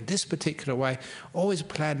have it this particular way, always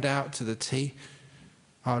planned out to the T,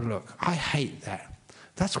 oh look, I hate that.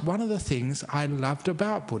 That's one of the things I loved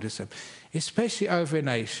about Buddhism, especially over in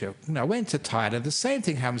Asia. I went to Thailand, the same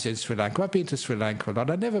thing happens in Sri Lanka. I've been to Sri Lanka a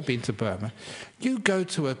lot, I've never been to Burma. You go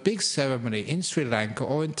to a big ceremony in Sri Lanka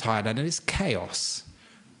or in Thailand and it's chaos.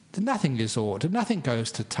 Nothing is ordered, nothing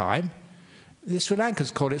goes to time. The Sri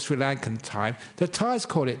Lankans call it Sri Lankan time, the Thais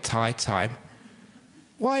call it Thai time.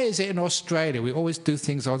 Why is it in Australia we always do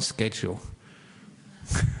things on schedule?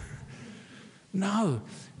 No,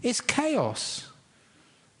 it's chaos.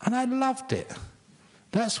 And I loved it.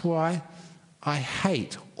 That's why I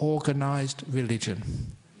hate organised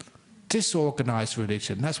religion. Disorganised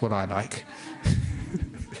religion, that's what I like.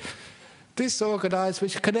 Disorganised,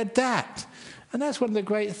 which can adapt. And that's one of the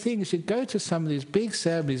great things. You go to some of these big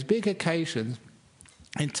ceremonies, big occasions,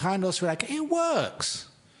 in Thailand or Sri Lanka, it works.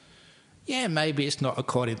 Yeah, maybe it's not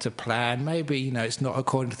according to plan, maybe it's not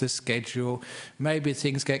according to the schedule, maybe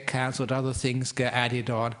things get cancelled, other things get added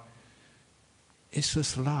on. It's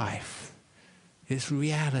just life. It's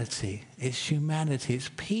reality. It's humanity.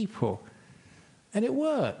 It's people. And it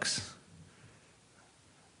works.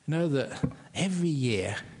 You know that every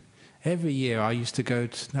year I used to go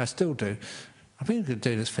to, no, I still do, I've been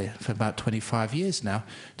doing this for about 25 years now,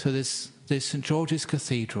 to this St George's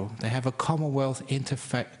Cathedral. They have a Commonwealth Day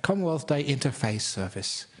interfaith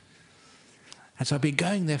service. And so I've been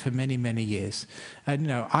going there for many, many years.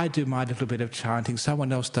 And, I do my little bit of chanting.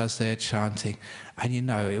 Someone else does their chanting. And,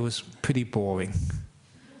 it was pretty boring.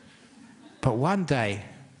 But one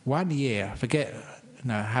year, I forget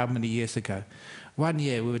how many years ago, one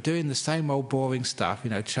year we were doing the same old boring stuff,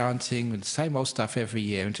 chanting and the same old stuff every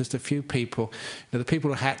year. And just a few people, the people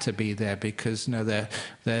who had to be there because,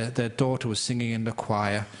 their daughter was singing in the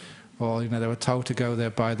choir. Or, they were told to go there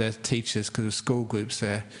by their teachers because there were school groups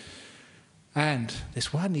there. And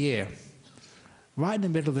this one year, right in the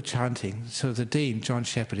middle of the chanting, so the Dean, John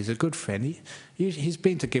Shepherd, he's a good friend. He's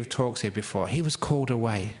been to give talks here before. He was called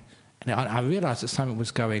away. And I realised that something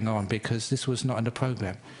was going on because this was not in the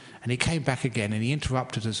programme. And he came back again and he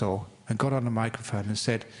interrupted us all and got on the microphone and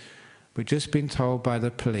said, "We've just been told by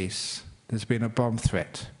the police there's been a bomb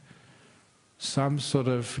threat. Some sort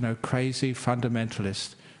of crazy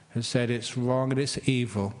fundamentalist has said it's wrong and it's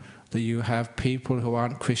evil that you have people who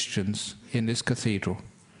aren't Christians in this cathedral.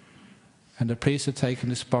 And the police are taking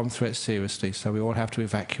this bomb threat seriously, so we all have to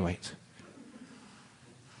evacuate."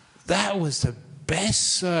 That was the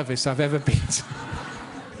best service I've ever been to.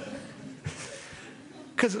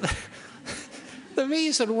 Because the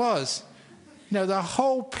reason was, the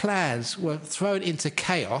whole plans were thrown into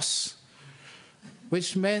chaos,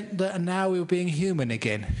 which meant that now we were being human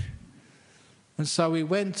again. And so we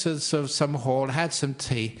went to some hall, had some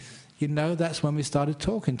tea. That's when we started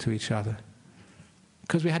talking to each other.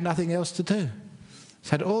 Because we had nothing else to do.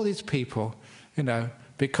 So had all these people,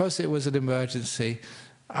 because it was an emergency,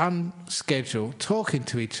 unscheduled, talking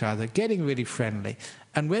to each other, getting really friendly.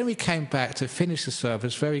 And when we came back to finish the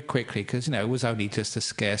service very quickly, because, it was only just to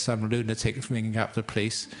scare some lunatic ringing up the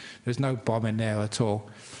police. There was no bomb in there at all.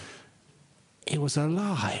 It was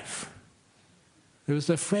alive. There was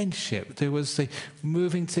the friendship. There was the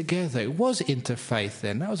moving together. It was interfaith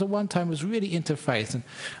then. That was the one time it was really interfaith. And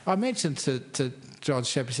I mentioned to John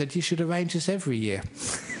Shepherd, he said, "You should arrange this every year."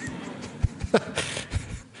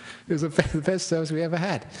 It was the best service we ever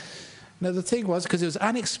had. Now, the thing was, because it was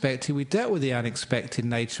unexpected, we dealt with the unexpected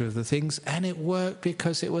nature of the things, and it worked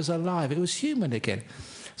because it was alive. It was human again.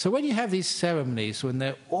 So when you have these ceremonies, when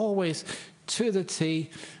they're always to the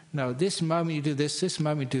T, this moment you do this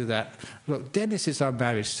moment you do that. Look, Dennis is our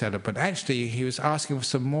marriage celebrant. Actually, he was asking for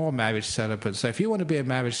some more marriage celebrants. So if you want to be a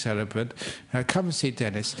marriage celebrant, come and see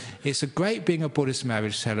Dennis. It's great being a Buddhist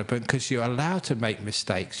marriage celebrant because you're allowed to make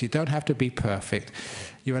mistakes. You don't have to be perfect.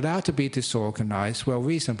 You're allowed to be disorganised, well,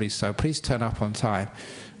 reasonably so. Please turn up on time.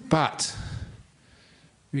 But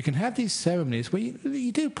you can have these ceremonies where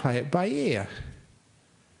you do play it by ear.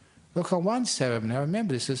 Look, on one ceremony, I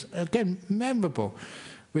remember this is, again, memorable.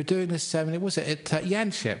 We're doing this ceremony, was it at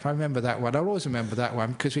Yanshep? I remember that one. I'll always remember that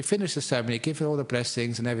one because we finished the ceremony, give all the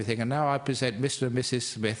blessings and everything, and now I present Mr. and Mrs.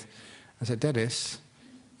 Smith. I said, "Dennis,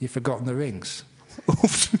 you've forgotten the rings."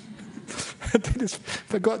 Dennis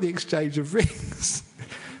forgot the exchange of rings.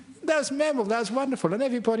 That was memorable, that was wonderful, and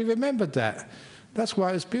everybody remembered that. That's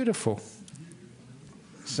why it was beautiful.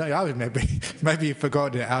 So I remember, maybe you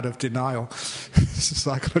forgot it out of denial,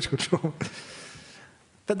 psychological trauma.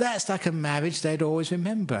 But that's like a marriage they'd always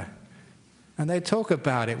remember. And they talk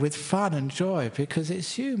about it with fun and joy because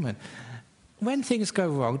it's human. When things go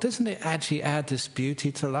wrong, doesn't it actually add this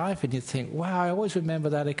beauty to life? And you think, wow, I always remember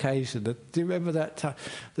that occasion. Do you remember that time?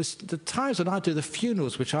 The times when I do the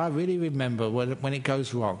funerals, which I really remember when it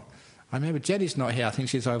goes wrong. I remember Jenny's not here. I think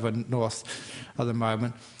she's over north at the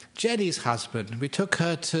moment. Jenny's husband, we took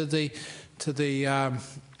her to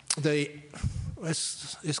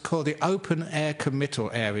it's called the open air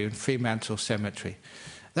committal area in Fremantle Cemetery.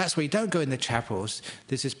 That's where you don't go in the chapels.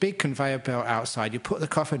 There's this big conveyor belt outside. You put the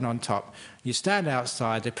coffin on top. You stand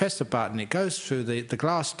outside. They press the button. It goes through the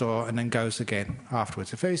glass door and then goes again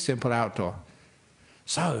afterwards. A very simple outdoor.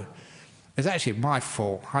 So it's actually my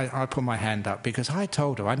fault. I put my hand up because I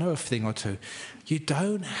told her, I know a thing or two. You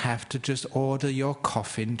don't have to just order your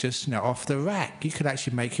coffin just off the rack. You can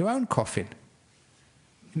actually make your own coffin.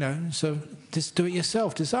 So just do it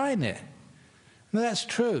yourself. Design it. No, that's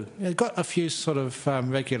true. You've got a few sort of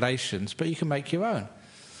regulations, but you can make your own.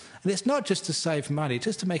 And it's not just to save money,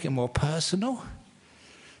 just to make it more personal.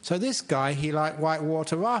 So this guy, he liked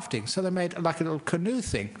whitewater rafting, so they made like a little canoe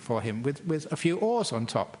thing for him with a few oars on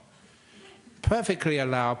top. Perfectly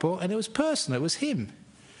allowable, and it was personal, it was him.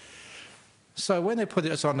 So when they put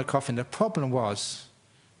it on the coffin, the problem was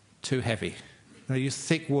too heavy. They used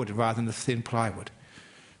thick wood rather than the thin plywood.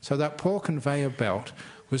 So that poor conveyor belt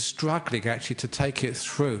was struggling actually to take it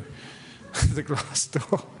through the glass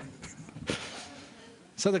door.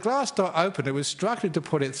 So the glass door opened, it was struggling to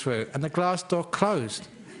put it through, and the glass door closed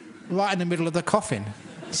right in the middle of the coffin.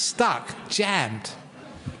 Stuck, jammed.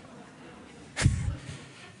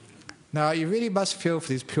 Now, you really must feel for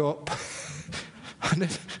these pure...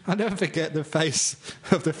 I'll never forget the face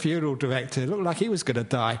of the funeral director. It looked like he was going to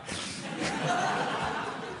die.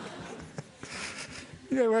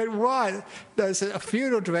 Went, right. No, it's a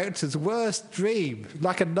funeral director's worst dream,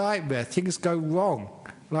 like a nightmare. Things go wrong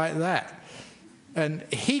like that. And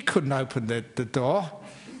he couldn't open the door.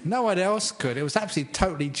 No one else could. It was absolutely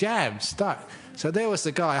totally jammed, stuck. So there was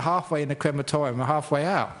the guy halfway in the crematorium and halfway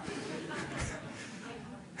out.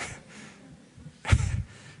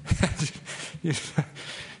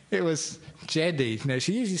 It was Jenny.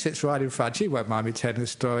 She usually sits right in front. She won't mind me telling the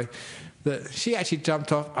story. That she actually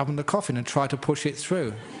jumped off on the coffin and tried to push it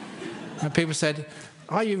through. And people said,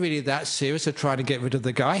 are you really that serious of trying to get rid of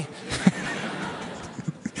the guy?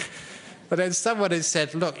 But then someone had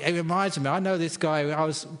said, look, it reminds me, I know this guy,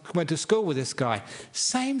 went to school with this guy.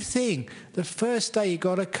 Same thing. The first day he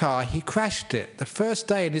got a car, he crashed it. The first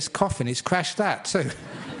day in his coffin, he's crashed that too.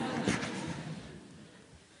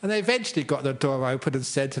 And they eventually got the door open and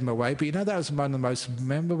sent him away. But that was one of the most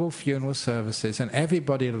memorable funeral services, and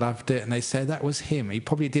everybody loved it, and they said that was him. He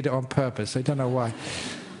probably did it on purpose. They don't know why.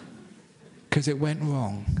 Because it went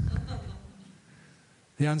wrong.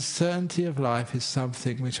 The uncertainty of life is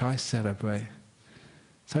something which I celebrate.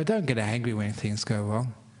 So I don't get angry when things go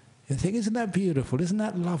wrong. You think, isn't that beautiful? Isn't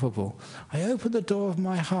that lovable? I open the door of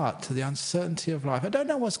my heart to the uncertainty of life. I don't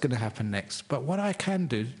know what's going to happen next, but what I can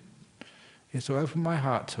do is to open my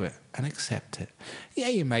heart to it and accept it. Yeah,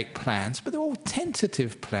 you make plans, but they're all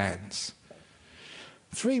tentative plans.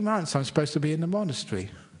 3 months I'm supposed to be in the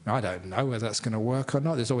monastery. I don't know whether that's going to work or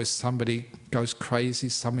not. There's always somebody goes crazy,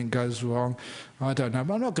 something goes wrong. I don't know.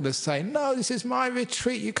 But I'm not going to say, no, this is my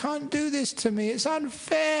retreat. You can't do this to me. It's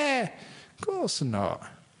unfair. Of course not.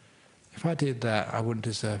 If I did that, I wouldn't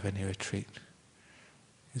deserve any retreat.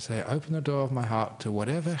 You say, open the door of my heart to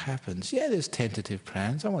whatever happens. Yeah, there's tentative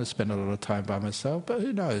plans. I want to spend a lot of time by myself, but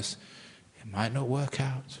who knows? It might not work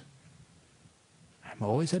out. I'm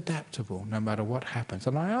always adaptable, no matter what happens.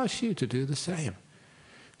 And I ask you to do the same.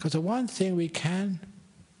 Because the one thing we can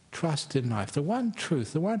trust in life, the one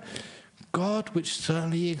truth, the one God which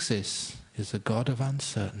certainly exists, is the God of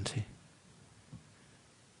uncertainty.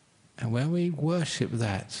 And when we worship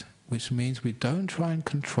that, which means we don't try and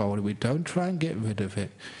control it, we don't try and get rid of it,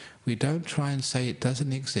 we don't try and say it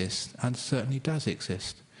doesn't exist, uncertainty does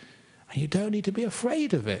exist. And you don't need to be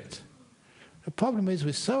afraid of it. The problem is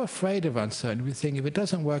we're so afraid of uncertainty, we think if it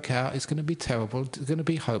doesn't work out, it's going to be terrible, it's going to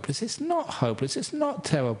be hopeless. It's not hopeless, it's not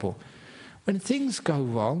terrible. When things go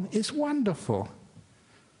wrong, it's wonderful.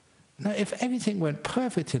 Now, if everything went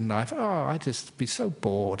perfect in life, I'd just be so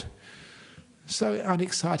bored. So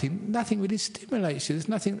unexciting. Nothing really stimulates you. There's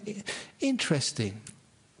nothing interesting.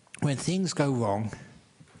 When things go wrong,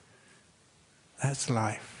 that's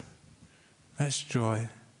life. That's joy.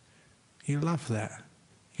 You love that.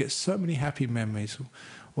 You get so many happy memories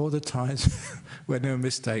all the times when there were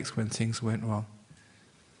mistakes, when things went wrong.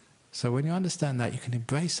 So when you understand that, you can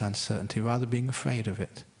embrace uncertainty rather than being afraid of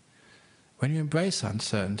it. When you embrace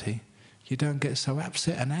uncertainty, you don't get so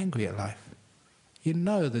upset and angry at life. You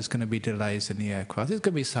know there's going to be delays in the aircraft. There's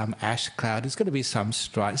going to be some ash cloud. There's going to be some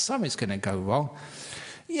strike. Something's going to go wrong.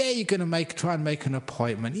 Yeah, you're going to try and make an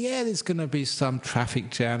appointment. Yeah, there's going to be some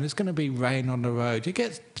traffic jam. There's going to be rain on the road. You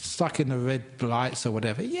get stuck in the red lights or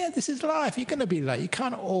whatever. Yeah, this is life. You're going to be late. You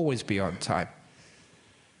can't always be on time.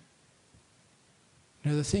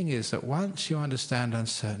 The thing is that once you understand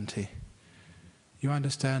uncertainty, you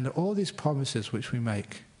understand that all these promises which we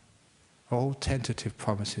make are all tentative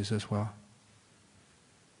promises as well.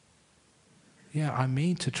 Yeah, I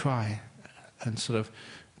mean to try and sort of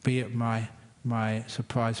be at my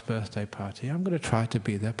surprise birthday party. I'm going to try to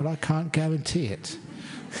be there, but I can't guarantee it.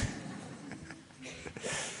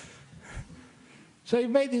 So you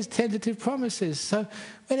make these tentative promises. So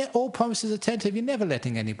when all promises are tentative, you're never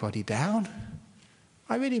letting anybody down.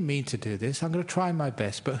 I really mean to do this. I'm going to try my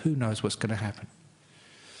best, but who knows what's going to happen.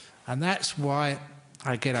 And that's why,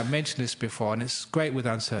 again, I mentioned this before, and it's great with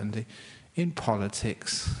uncertainty. In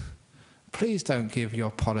politics, please don't give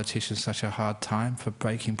your politicians such a hard time for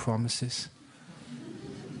breaking promises.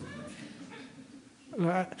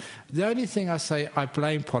 The only thing I say I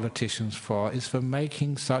blame politicians for is for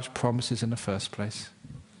making such promises in the first place.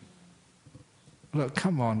 Look,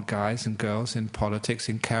 come on, guys and girls in politics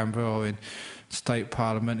in Canberra or in state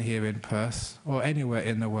parliament here in Perth or anywhere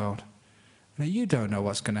in the world. Now, you don't know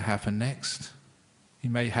what's going to happen next. You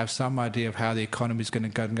may have some idea of how the economy is going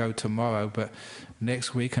to go tomorrow, but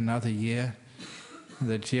next week, another year,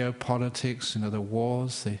 the geopolitics, the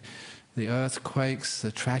wars, the earthquakes,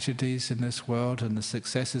 the tragedies in this world and the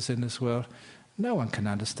successes in this world, no one can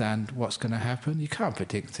understand what's going to happen. You can't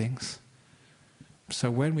predict things. So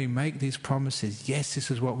when we make these promises, yes,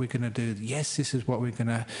 this is what we're going to do, yes, this is what we're going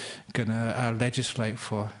to legislate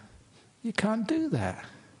for, you can't do that.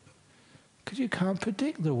 Because you can't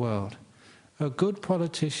predict the world. A good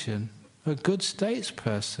politician, a good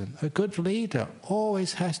statesperson, a good leader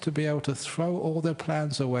always has to be able to throw all their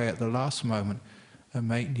plans away at the last moment and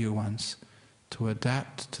make new ones to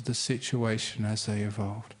adapt to the situation as they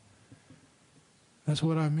evolved. That's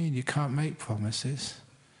what I mean. You can't make promises.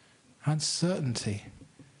 Uncertainty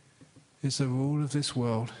is the rule of this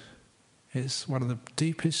world. It's one of the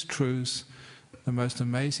deepest truths, the most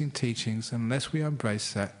amazing teachings. Unless we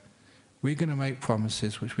embrace that, we're going to make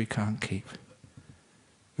promises which we can't keep.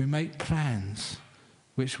 We make plans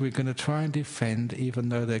which we're going to try and defend, even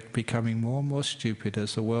though they're becoming more and more stupid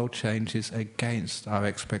as the world changes against our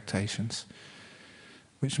expectations.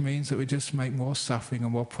 Which means that we just make more suffering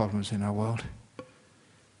and more problems in our world.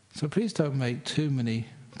 So please don't make too many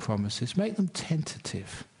promises. Make them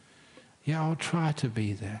tentative. Yeah, I'll try to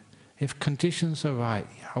be there. If conditions are right,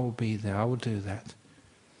 yeah, I will be there. I will do that.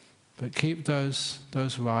 But keep those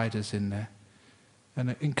riders in there.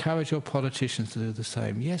 And encourage your politicians to do the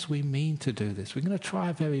same. Yes, we mean to do this. We're going to try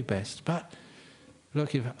our very best. But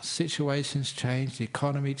look, if situations change, the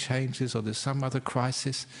economy changes, or there's some other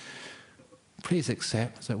crisis, please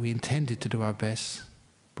accept that we intended to do our best,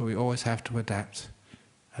 but we always have to adapt.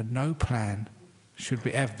 And no plan should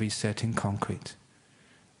ever be set in concrete.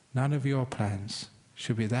 None of your plans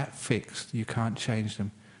should be that fixed you can't change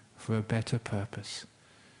them for a better purpose.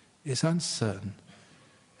 It's uncertain.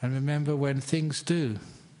 And remember, when things do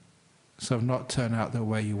sort of not turn out the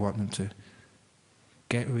way you want them to,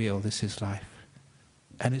 get real, this is life.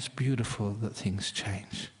 And it's beautiful that things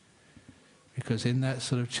change. Because in that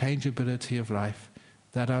sort of changeability of life,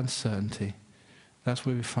 that uncertainty, that's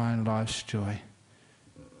where we find life's joy.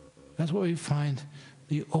 That's where we find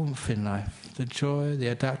the oomph in life, the joy, the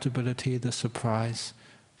adaptability, the surprise,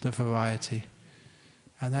 the variety.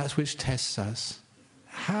 And that's which tests us.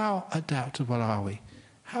 How adaptable are we?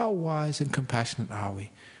 How wise and compassionate are we?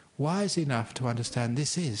 Wise enough to understand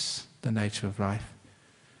this is the nature of life,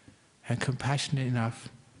 and compassionate enough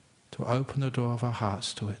to open the door of our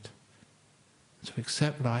hearts to it, to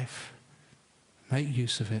accept life, make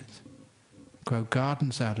use of it, grow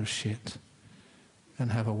gardens out of shit,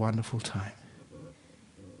 and have a wonderful time.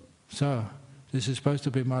 So, this is supposed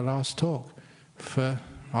to be my last talk for,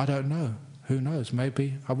 I don't know, who knows,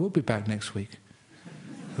 maybe I will be back next week.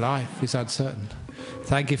 Life is uncertain.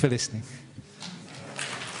 Thank you for listening.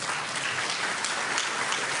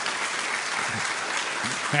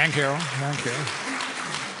 Thank you. Thank you.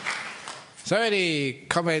 So, any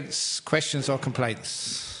comments, questions, or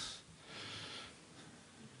complaints?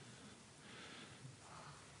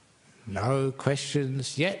 No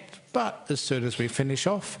questions yet, but as soon as we finish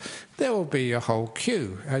off, there will be a whole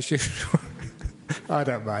queue, as usual. I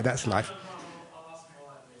don't mind, that's life.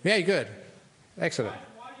 Yeah, good. Excellent.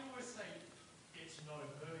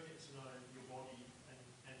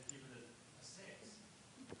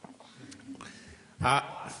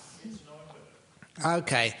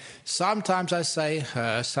 Okay, sometimes I say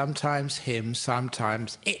her, sometimes him,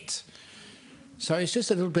 sometimes it. So it's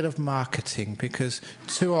just a little bit of marketing, because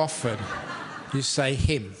too often you say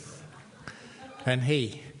him and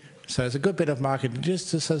he. So it's a good bit of marketing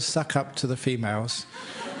just to sort of suck up to the females,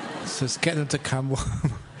 just get them to come.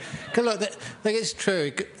 Because look, it's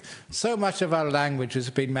true. So much of our language has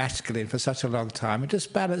been masculine for such a long time, and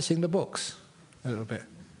just balancing the books a little bit.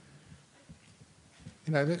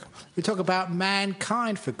 You know, we talk about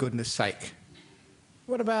mankind, for goodness sake.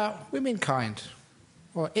 What about womankind,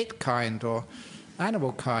 or it kind, or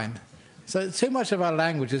animal kind? So too much of our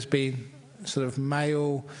language has been sort of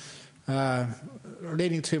male,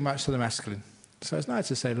 leaning too much to the masculine. So it's nice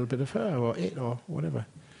to say a little bit of her, or it, or whatever.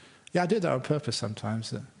 Yeah, I do that on purpose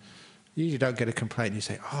sometimes. You usually don't get a complaint. You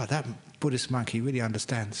say, oh, that Buddhist monk, he really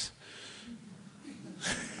understands.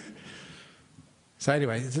 So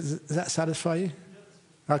anyway, does that satisfy you?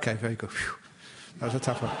 Okay, very good. Whew. That was a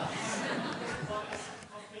tough one.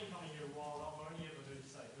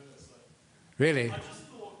 Really? I just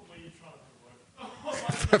thought, were you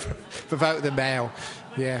trying to provoke the male?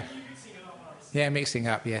 Yeah. Yeah, mixing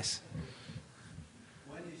up, yes.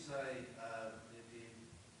 When you say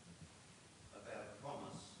about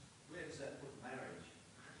promise, where does that put marriage?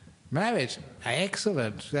 Marriage?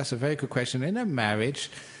 Excellent. That's a very good question. In a marriage,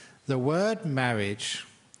 the word marriage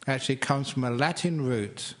actually comes from a Latin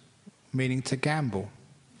root meaning to gamble.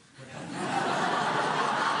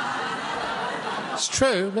 It's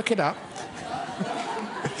true, look it up.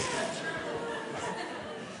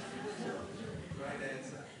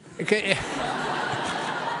 Okay.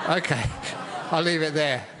 Okay, I'll leave it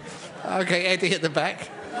there. Okay, Eddie at the back.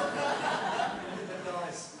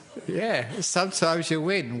 Yeah, sometimes you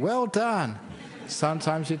win. Well done.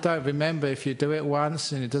 Sometimes you don't. Remember, if you do it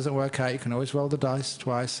once and it doesn't work out, you can always roll the dice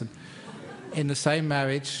twice. And in the same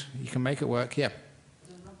marriage, you can make it work. Yeah.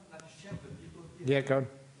 Yeah, go on.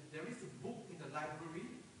 There is a book in the library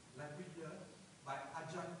here, by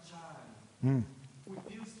Ajahn Brahm, who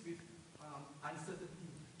deals with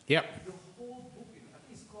uncertainty. Yep. The whole book, I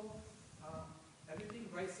think it's called Everything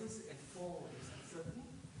Rises and Falls is Uncertain.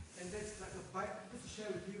 And that's like a Bible, just to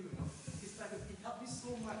share with you, it's like it helped me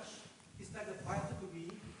so much. It's like a Bible to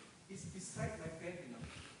me. It's beside my bed,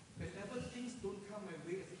 Whenever things don't come my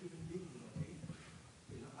way as a human being, okay?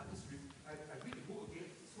 I read the book again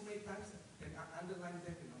so many times and I underline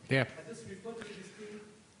them, Yeah. I just refer to this thing,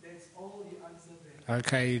 there's all the answer there.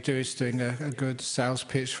 Okay, you're doing a good sales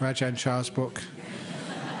pitch for Ajahn Chah's book.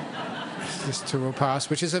 This too will pass,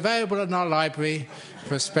 which is available in our library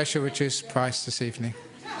for a special reduced price this evening.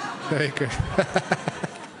 Very good.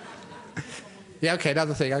 Yeah, okay,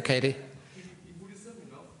 another thing. Okay, Eddie. In Buddhism,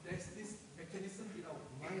 there's this mechanism in our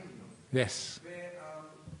mind, Yes. where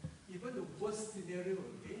even the worst scenario,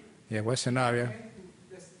 okay? Yeah, worst scenario.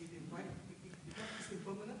 It's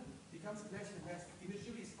impermanent, becomes less and less.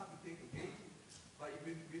 Initially, it's hard to take, okay? But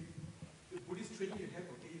with the Buddhist training you have,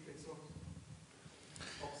 okay, you can sort of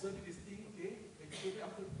observe this thing, okay? And maybe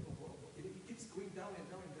after it keeps going down and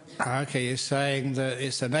down and down. Okay, you're saying that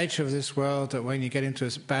it's the nature of this world that when you get into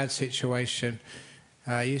a bad situation,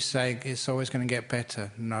 you're saying it's always going to get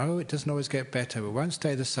better. No, it doesn't always get better. It won't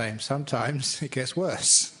stay the same. Sometimes it gets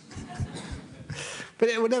worse. But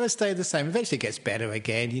it will never stay the same. Eventually it gets better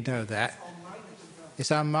again, you know that.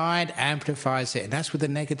 It's our mind amplifies it. And that's with the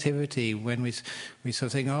negativity, when we sort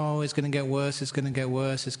of think, oh, it's going to get worse, it's going to get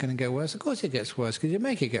worse, it's going to get worse. Of course it gets worse, because you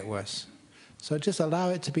make it get worse. So just allow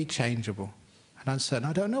it to be changeable and uncertain.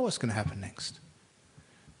 I don't know what's going to happen next.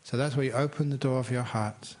 So that's where you open the door of your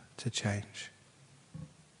heart to change.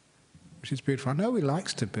 Which is beautiful. I know we like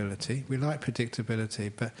stability, we like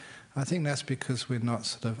predictability, but I think that's because we're not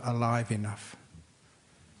sort of alive enough.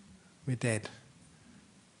 We're dead.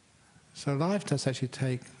 So life does actually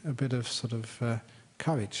take a bit of sort of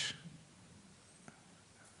courage.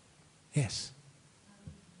 Yes?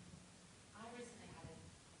 I recently had a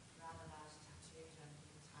rather large tattoo done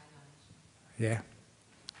in Thailand. Yeah.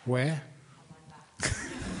 Where? On my back.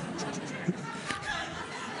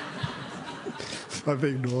 I'm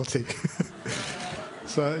being naughty.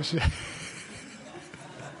 So she...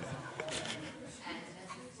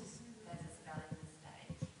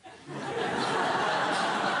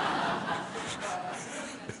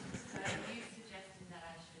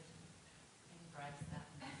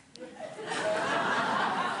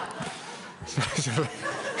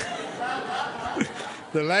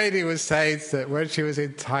 The lady was saying that when she was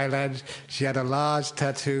in Thailand, she had a large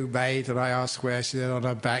tattoo made, and I asked where. She said on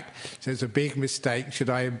her back. She said, it's a big mistake. Should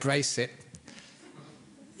I embrace it?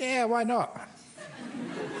 Yeah, why not?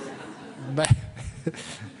 But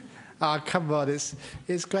Oh, come on,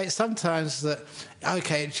 it's great. Sometimes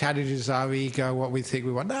it challenges our ego, what we think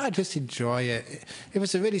we want. No, I just enjoy it. If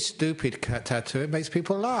it's a really stupid tattoo, it makes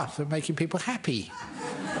people laugh and making people happy.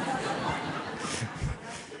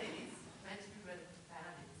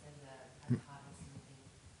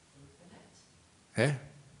 Yeah?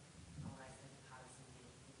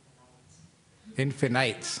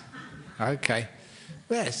 Infinite. Okay.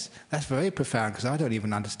 Yes, that's very profound because I don't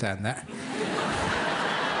even understand that.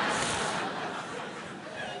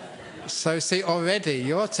 So see, already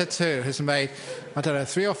your tattoo has made,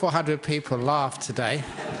 300 or 400 people laugh today.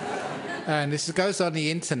 And this goes on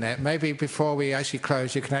the internet. Maybe before we actually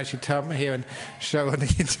close, you can actually tell me here and show on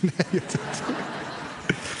the internet your tattoo.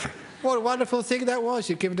 What a wonderful thing that was.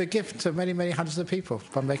 You've given a gift to many, many hundreds of people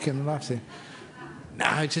by making them laugh.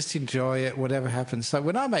 No, just enjoy it, whatever happens. So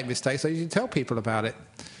when I make mistakes, I usually tell people about it.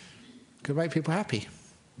 It can make people happy.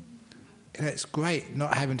 It's great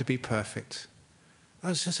not having to be perfect. That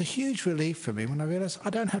was just a huge relief for me when I realised I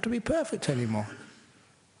don't have to be perfect anymore.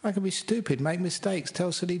 I can be stupid, make mistakes,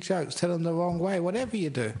 tell silly jokes, tell them the wrong way, whatever you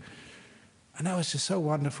do. And that was just so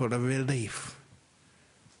wonderful, a relief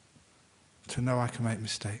to know I can make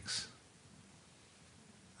mistakes.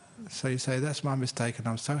 So you say, that's my mistake, and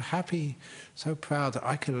I'm so happy, so proud that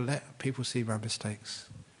I can let people see my mistakes.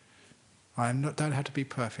 Don't have to be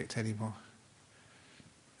perfect anymore.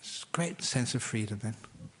 It's a great sense of freedom then.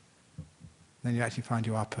 Then you actually find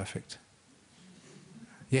you are perfect.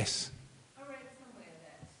 Yes? I read somewhere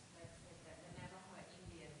that the Navajo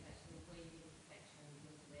Indians actually weave imperfections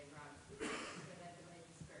into their rugs so that the Holy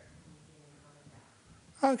Spirit comes in and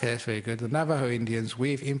comes out. Okay, that's very good. The Navajo Indians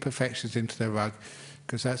weave imperfections into their rug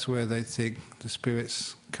because that's where they think the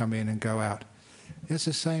spirits come in and go out. It's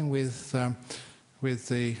the same with the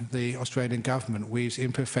Australian government weaves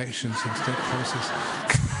imperfections into their process.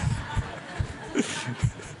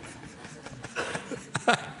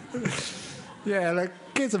 Yeah, look,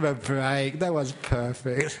 give them a break. That was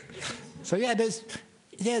perfect. So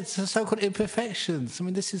it's the so-called imperfections. I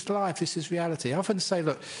mean, this is life. This is reality. I often say,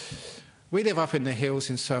 look, we live up in the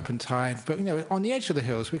hills in Serpentine, but on the edge of the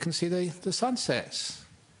hills we can see the sunsets,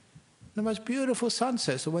 the most beautiful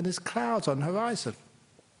sunsets, or when there's clouds on the horizon,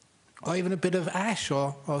 or even a bit of ash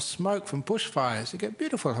or smoke from bushfires. You get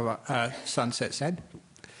beautiful sunsets then.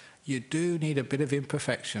 You do need a bit of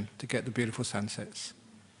imperfection to get the beautiful sunsets.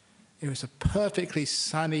 It was a perfectly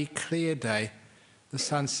sunny, clear day. The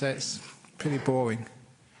sunset's pretty boring.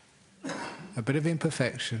 A bit of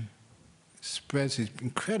imperfection spreads these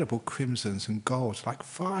incredible crimsons and golds like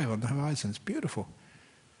fire on the horizon. It's beautiful.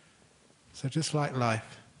 So just like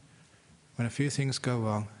life, when a few things go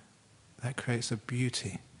wrong, that creates a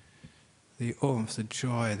beauty, the oomph, the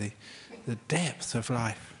joy, the depth of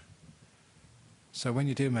life. So when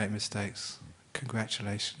you do make mistakes,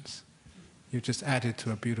 congratulations. You've just added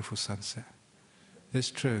to a beautiful sunset.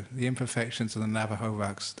 It's true, the imperfections of the Navajo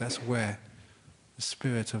rugs, that's where the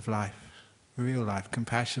spirit of life, real life,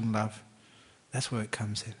 compassion, love, that's where it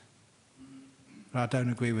comes in. But I don't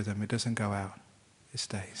agree with them, it doesn't go out, it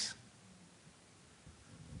stays.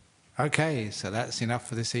 Okay, so that's enough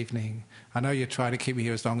for this evening. I know you're trying to keep me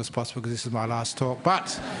here as long as possible because this is my last talk,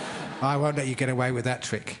 but I won't let you get away with that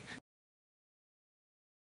trick.